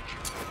Shark.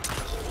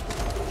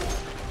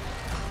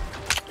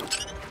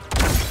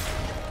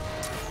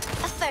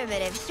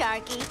 Affirmative,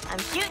 Sharky. I'm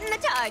shooting the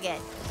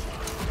target.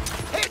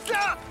 Heads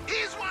up!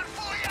 Here's one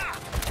for ya!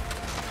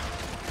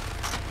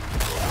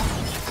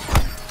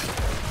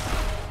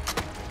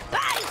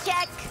 Body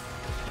check.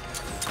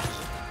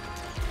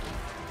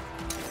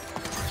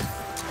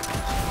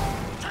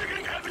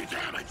 Taking heavy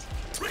damage.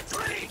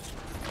 Retreat!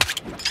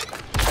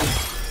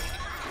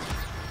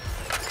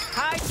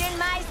 Harden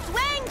my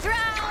swing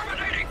drone.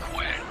 Terminating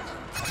Quinn.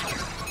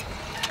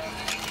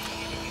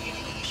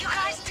 You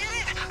guys did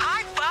it!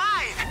 High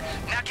five!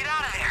 Now get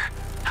out of there.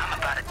 I'm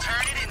about to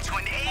turn it into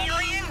an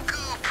alien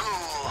goo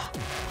pool.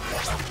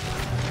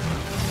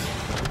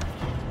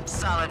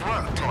 Solid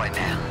work, Toy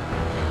Man.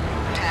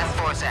 Task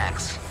Force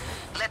X.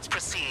 Let's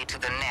proceed to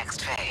the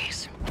next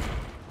phase.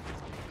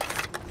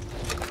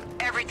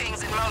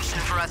 Everything's in motion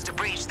for us to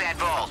breach that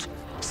vault.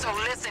 So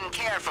listen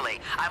carefully.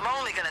 I'm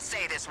only gonna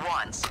say this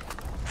once.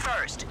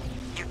 First,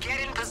 you get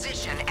in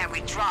position and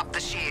we drop the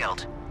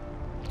shield.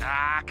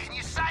 Can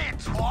you say it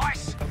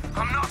twice?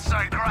 I'm not so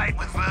great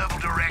with verbal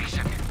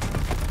direction.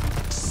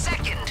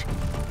 Second,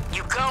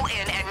 you go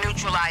in and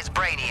neutralize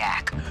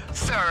Brainiac.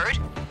 Third,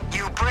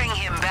 you bring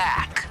him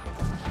back.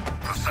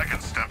 The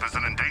second step is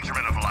an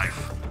endangerment of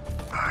life.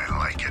 I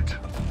like it.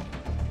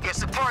 Your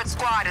support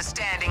squad is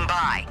standing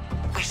by.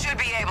 We should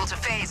be able to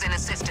phase in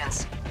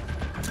assistance.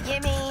 You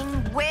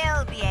mean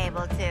we'll be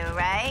able to,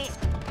 right?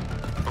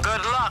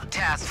 Good luck,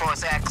 Task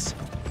Force X.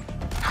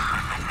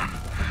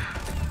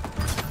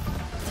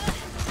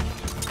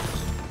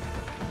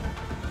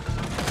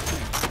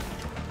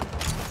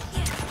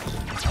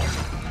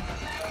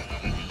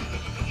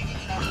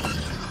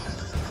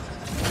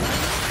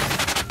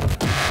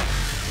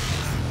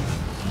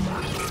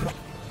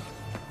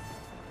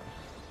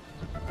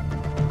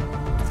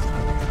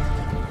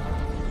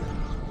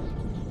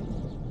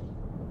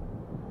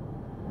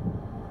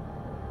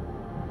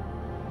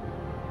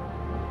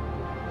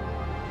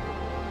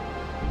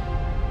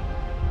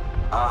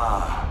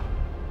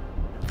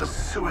 The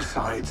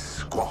Suicide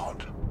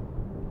Squad.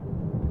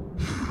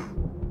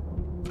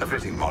 A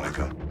fitting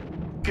moniker,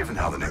 given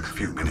how the next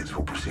few minutes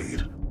will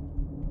proceed.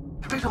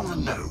 A bit on the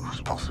nose,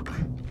 possibly.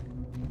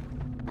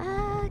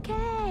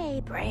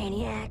 Okay,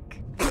 Brainiac.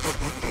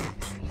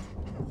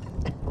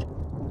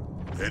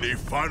 Any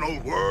final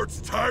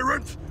words,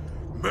 Tyrant?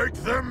 Make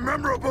them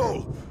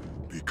memorable!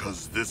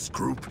 Because this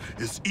group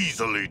is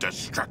easily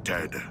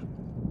distracted.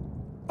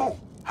 Oh,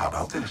 how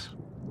about this?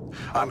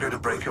 I'm going to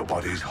break your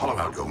bodies, hollow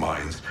out your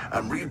minds,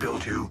 and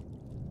rebuild you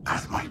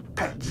as my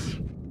pets.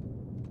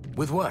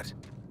 With what?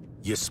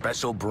 Your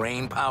special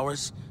brain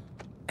powers?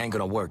 Ain't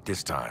gonna work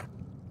this time.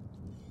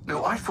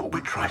 No, I thought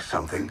we'd try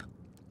something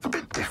a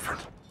bit different,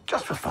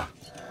 just for fun.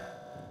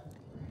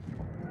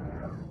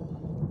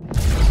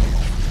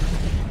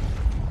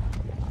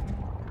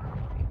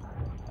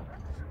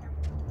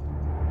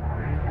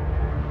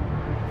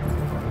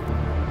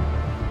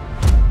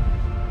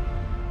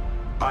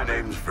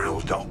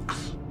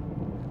 docks.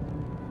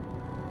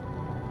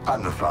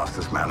 I'm the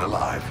fastest man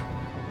alive.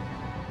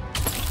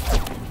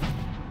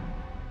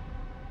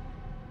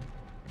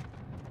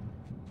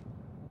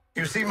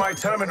 You see, my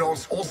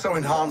terminals also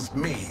enhanced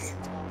me.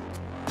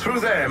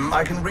 Through them,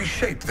 I can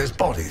reshape this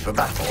body for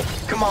battle,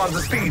 command the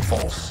Speed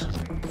Force,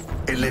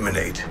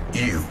 eliminate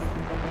you.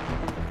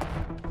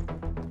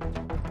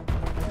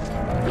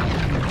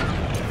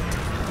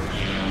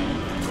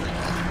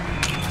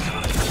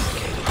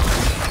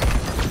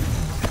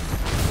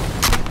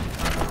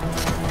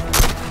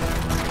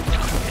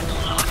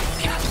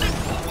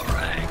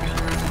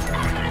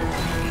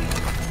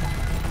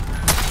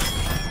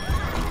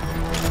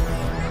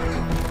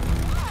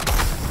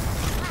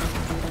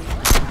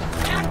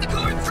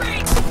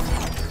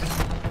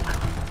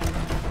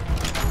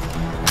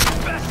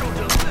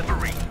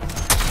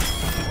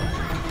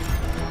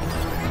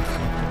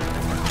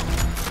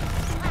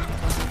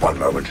 One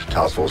moment,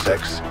 Task Force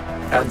X,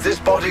 and this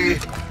body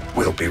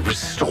will be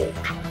restored.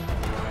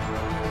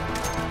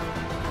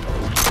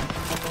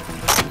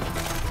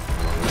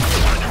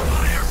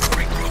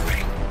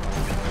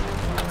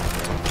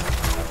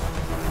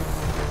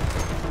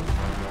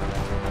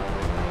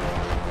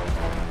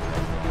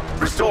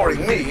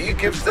 Restoring me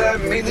gives their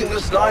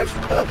meaningless lives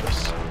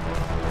purpose.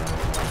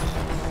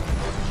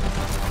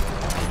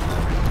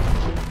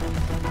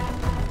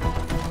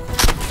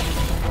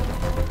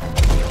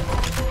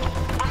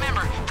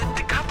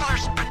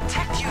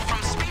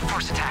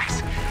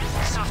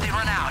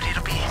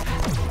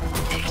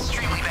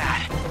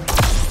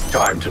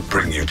 Time to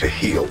bring you to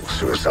heel,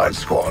 Suicide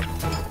Squad.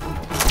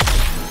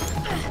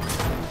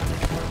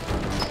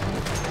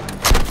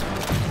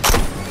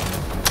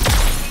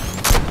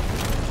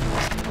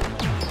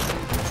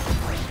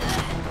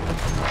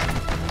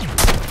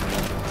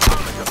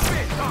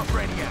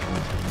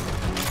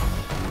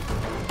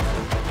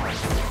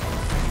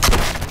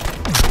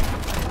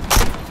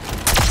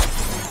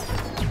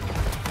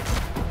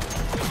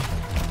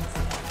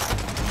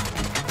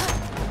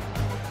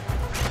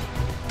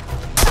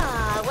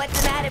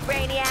 What's the matter,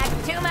 Brainiac?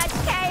 Too much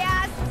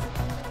chaos?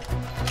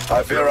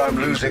 I fear I'm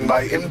losing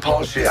my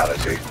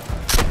impartiality.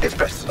 It's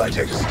best that I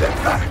take a step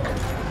back.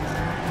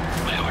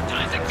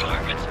 Prioritizing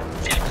targets.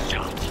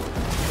 Deadshot.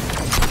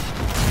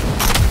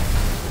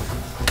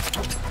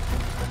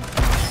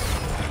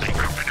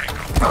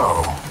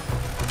 Oh,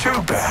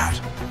 too bad.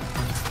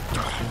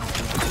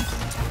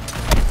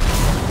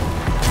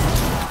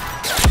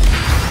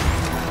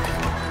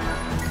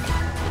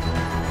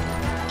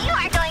 You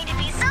are going to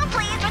be so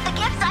pleased with the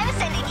gifts I'm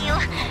sending you.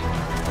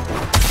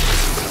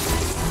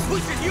 We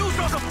should use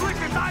those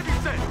afflicted 90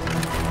 cents.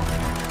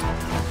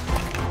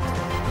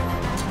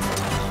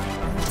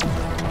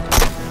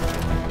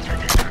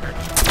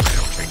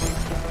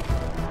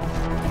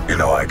 You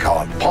know I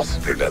can't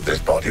possibly let this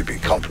body be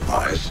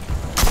compromised.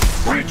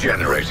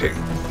 Regenerating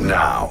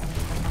now.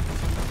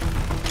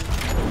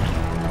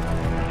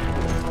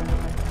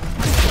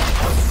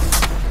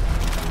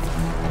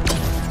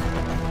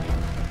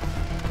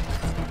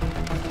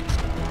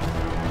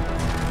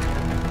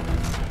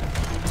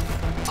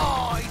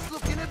 Oh, he's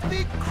looking a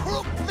bit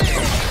crook there.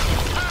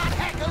 Can't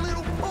hack a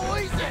little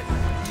poison.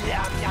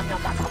 Yum, yum,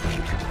 yum.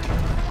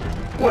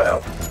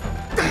 Well,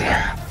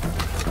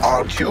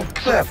 aren't you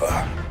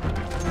clever?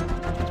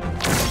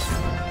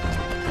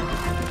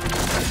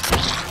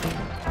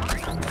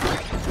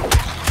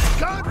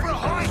 Going for a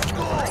high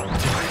score.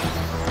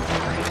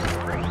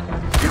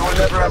 You were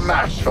never a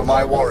match for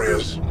my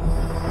warriors.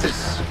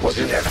 This was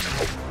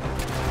inevitable.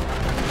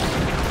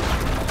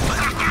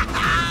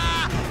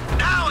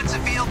 Now it's a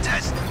field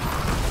test.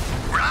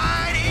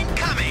 Right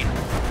incoming.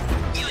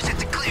 Use it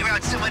to clear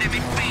out some of them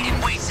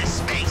invading wastes of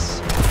space.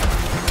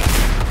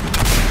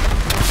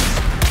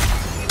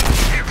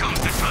 Here comes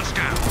the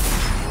touchdown.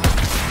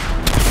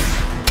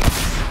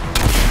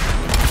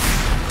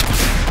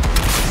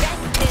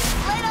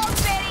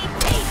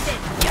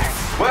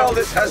 Well,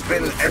 this has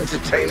been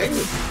entertaining,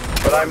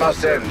 but I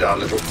must end our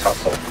little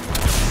tussle.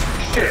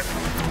 Ship,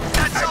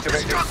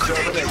 activating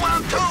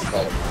termination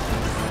protocol.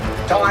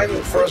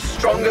 Time for a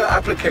stronger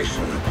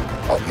application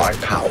of my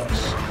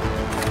powers.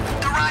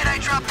 The ride I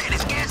dropped in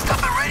is gassed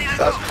up and ready to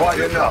go. That's quite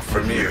enough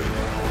from you.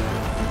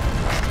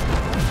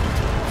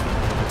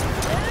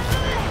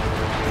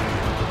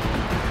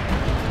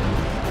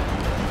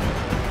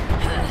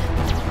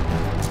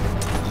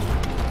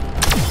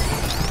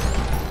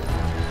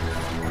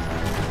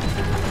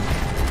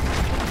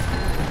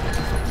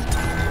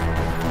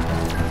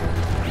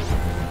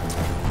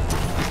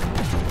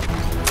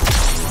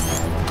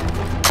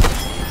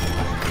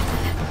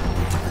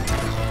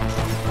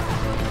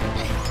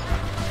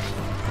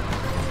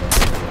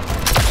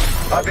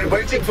 I've been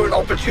waiting for an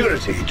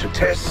opportunity to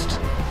test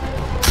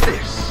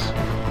this.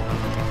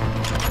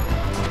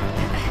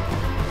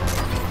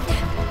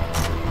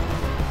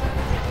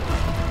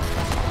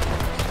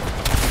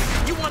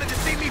 You wanted to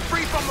see me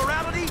free from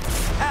morality?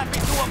 Happy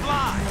to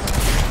oblige.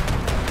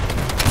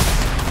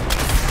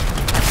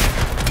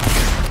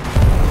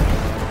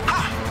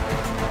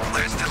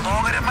 Lasted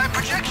longer than my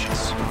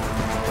projections.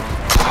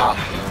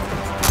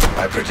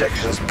 My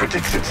projections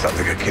predicted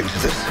something akin to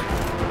this.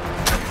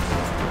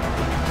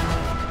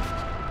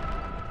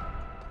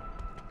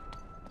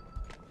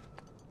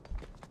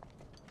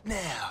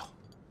 Now,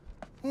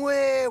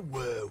 where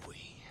were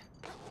we?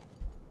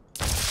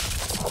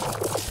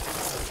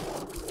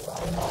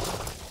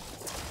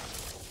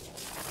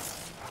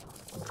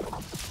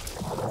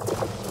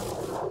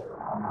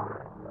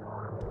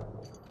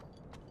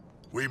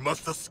 We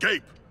must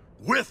escape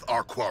with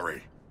our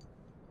quarry.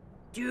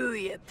 Do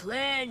you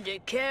plan to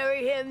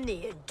carry him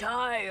the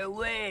entire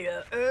way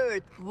to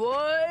Earth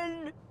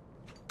 1?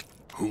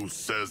 Who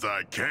says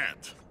I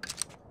can't?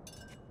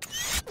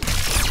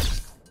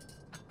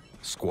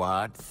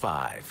 Squad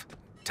 5.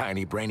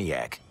 Tiny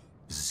Brainiac,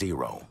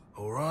 0.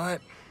 All right.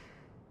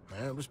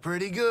 That was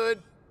pretty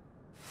good.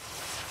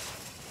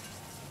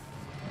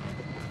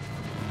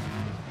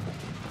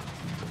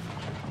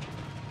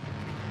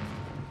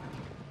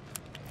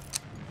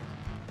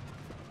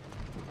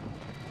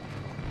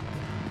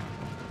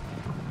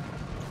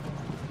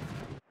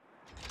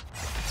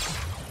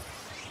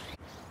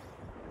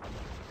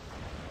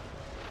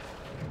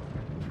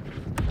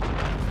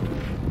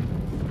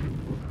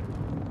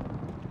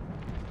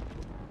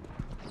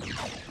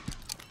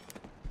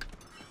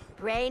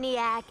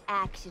 Brainiac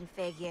action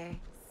figure.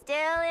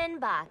 Still in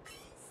box.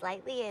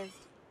 Slightly used.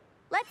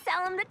 Let's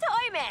sell him to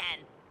Toy Man!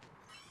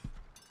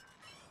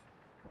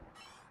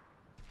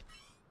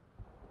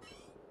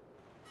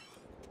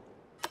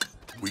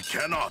 We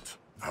cannot.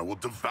 I will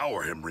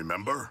devour him,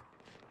 remember?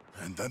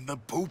 And then the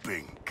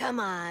pooping. Come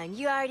on,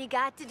 you already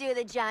got to do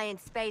the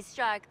giant space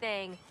shark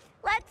thing.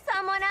 Let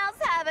someone else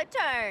have a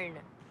turn.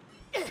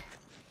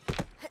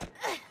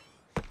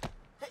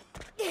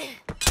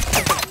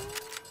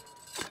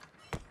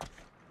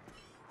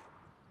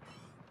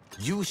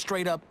 You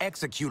straight up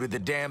executed the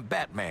damn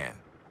Batman.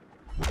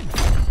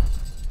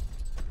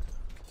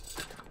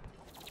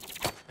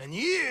 And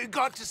you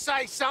got to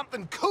say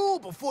something cool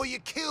before you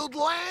killed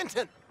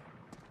Lantern.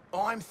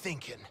 I'm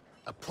thinking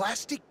a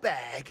plastic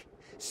bag,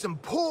 some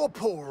paw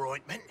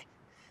ointment,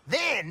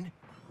 then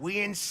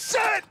we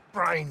insert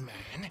Brain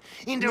Man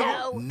into...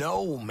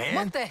 No, man.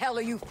 What the hell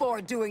are you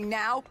four doing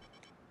now?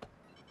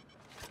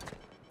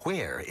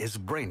 Where is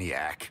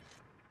Brainiac?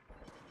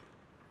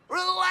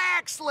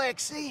 Relax,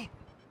 Lexi.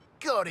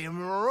 Got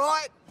him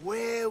right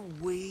where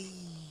we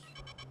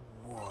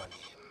want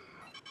him.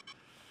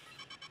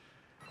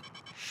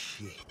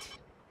 Shit.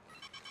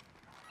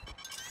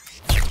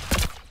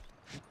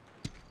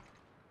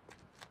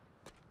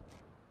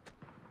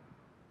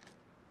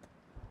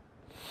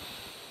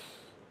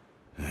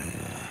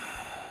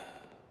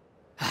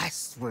 I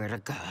swear to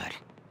God.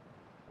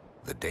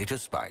 The data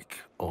spike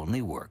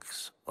only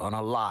works on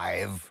a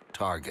live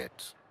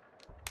target.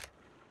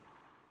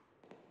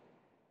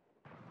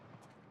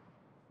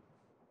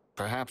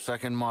 Perhaps I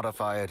can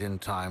modify it in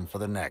time for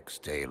the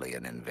next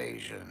alien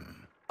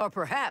invasion. Or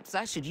perhaps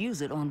I should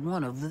use it on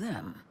one of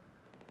them.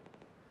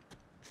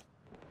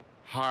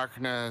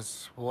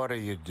 Harkness, what are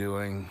you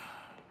doing?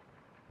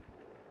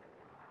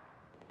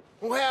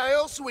 Well, how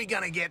else are we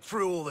gonna get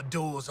through all the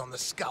doors on the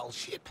Skull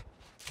ship?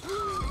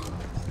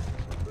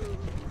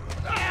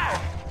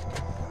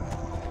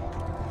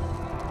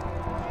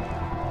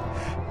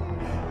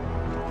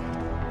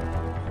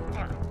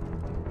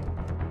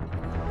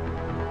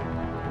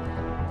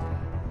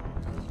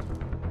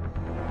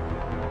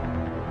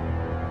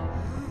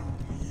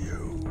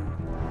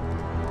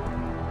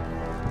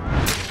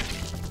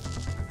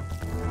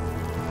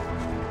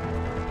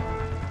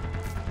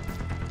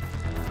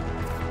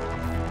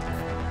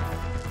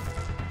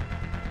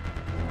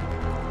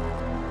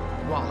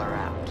 Waller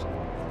out.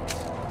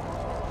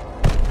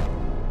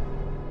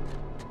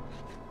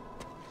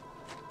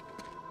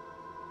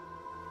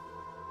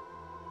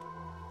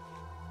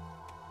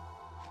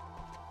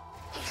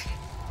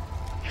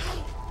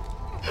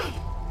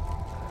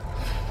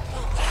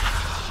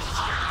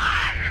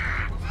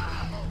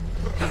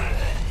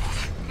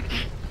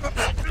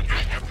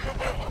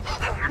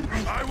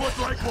 I would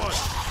like one.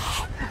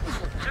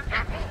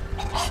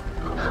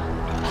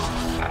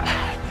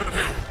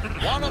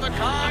 One of a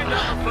kind,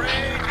 I'm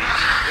afraid.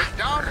 It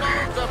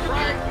downloads a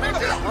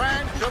fragmented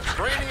branch of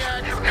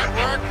Brainiac's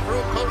network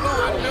through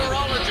colluid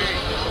neurology.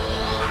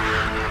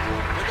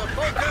 With a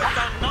focus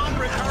on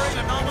non-recurring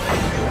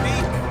anomalies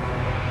unique.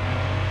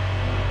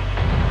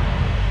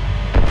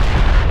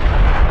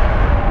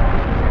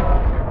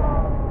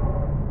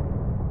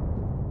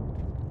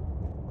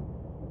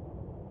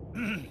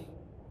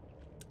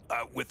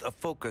 With a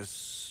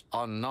focus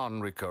on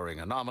non-recurring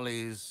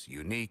anomalies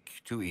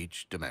unique to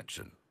each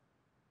dimension.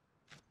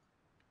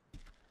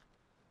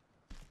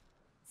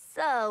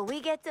 So,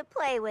 we get to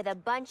play with a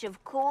bunch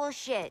of cool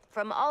shit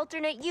from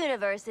alternate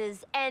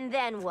universes, and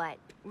then what?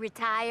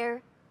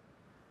 Retire?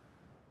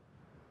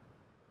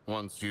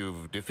 Once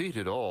you've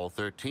defeated all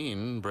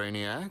 13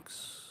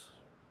 Brainiacs?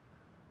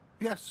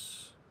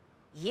 Yes.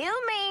 You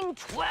mean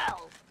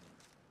 12?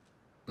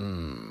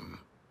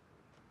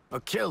 A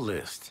kill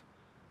list.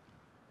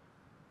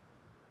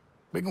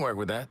 We can work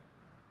with that.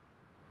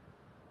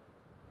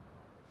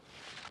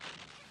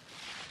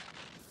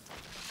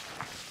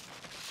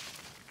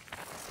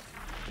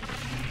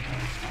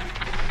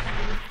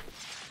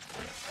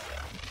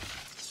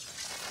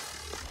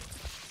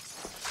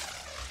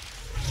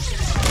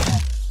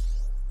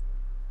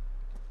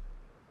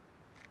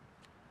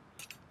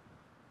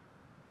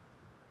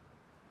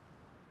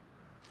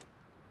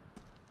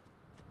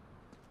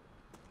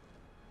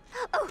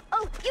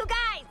 you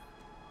guys!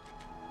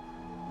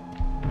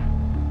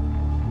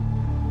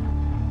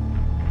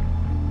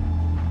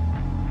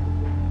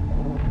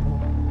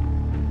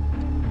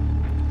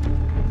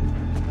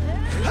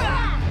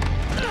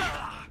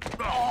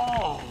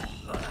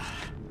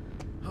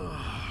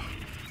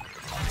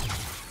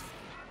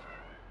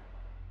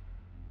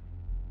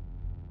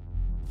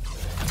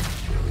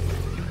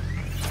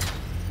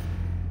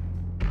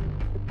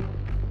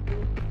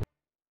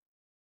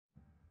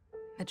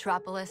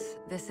 Metropolis,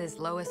 this is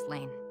Lois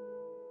Lane.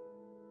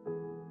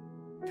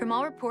 From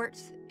all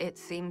reports, it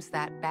seems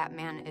that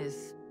Batman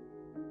is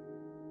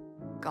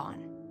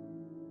gone.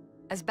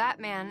 As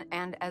Batman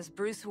and as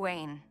Bruce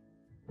Wayne,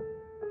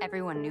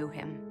 everyone knew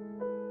him.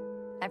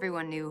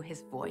 Everyone knew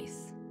his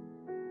voice.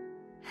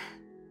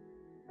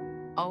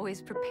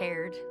 Always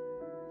prepared,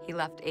 he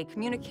left a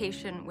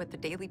communication with the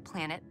Daily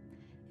Planet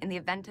in the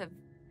event of,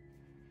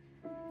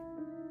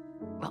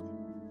 well,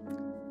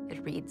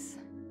 it reads,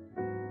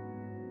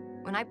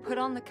 "When I put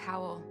on the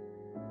cowl,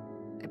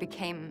 it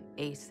became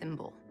a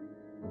symbol.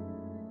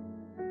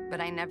 But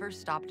I never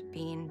stopped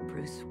being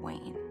Bruce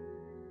Wayne,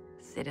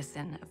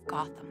 citizen of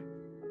Gotham.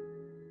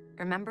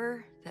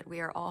 Remember that we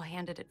are all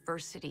handed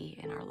adversity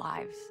in our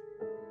lives.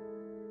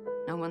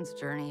 No one's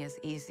journey is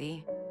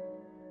easy.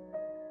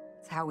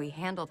 It's how we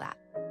handle that,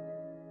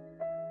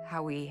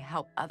 how we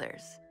help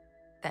others,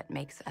 that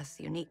makes us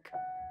unique.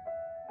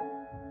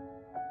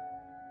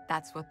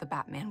 That's what the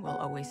Batman will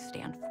always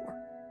stand for.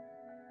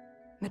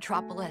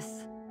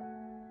 Metropolis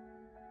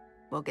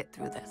will get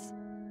through this.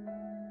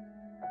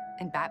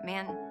 And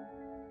Batman,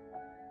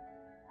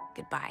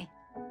 goodbye.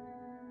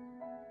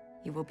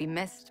 You will be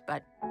missed,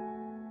 but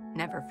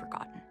never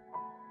forgotten."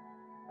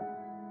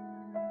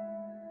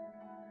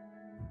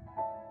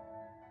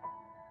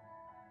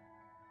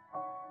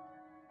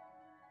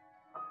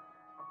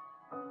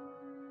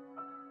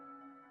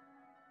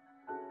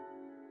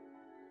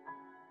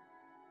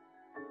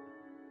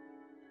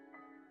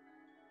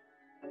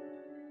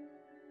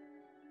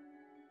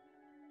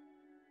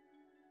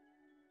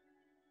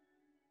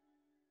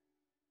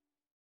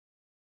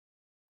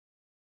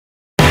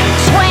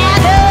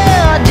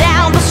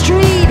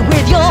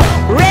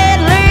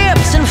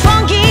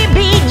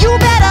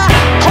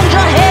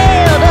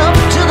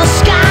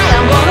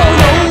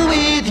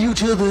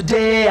 The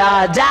day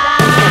I die.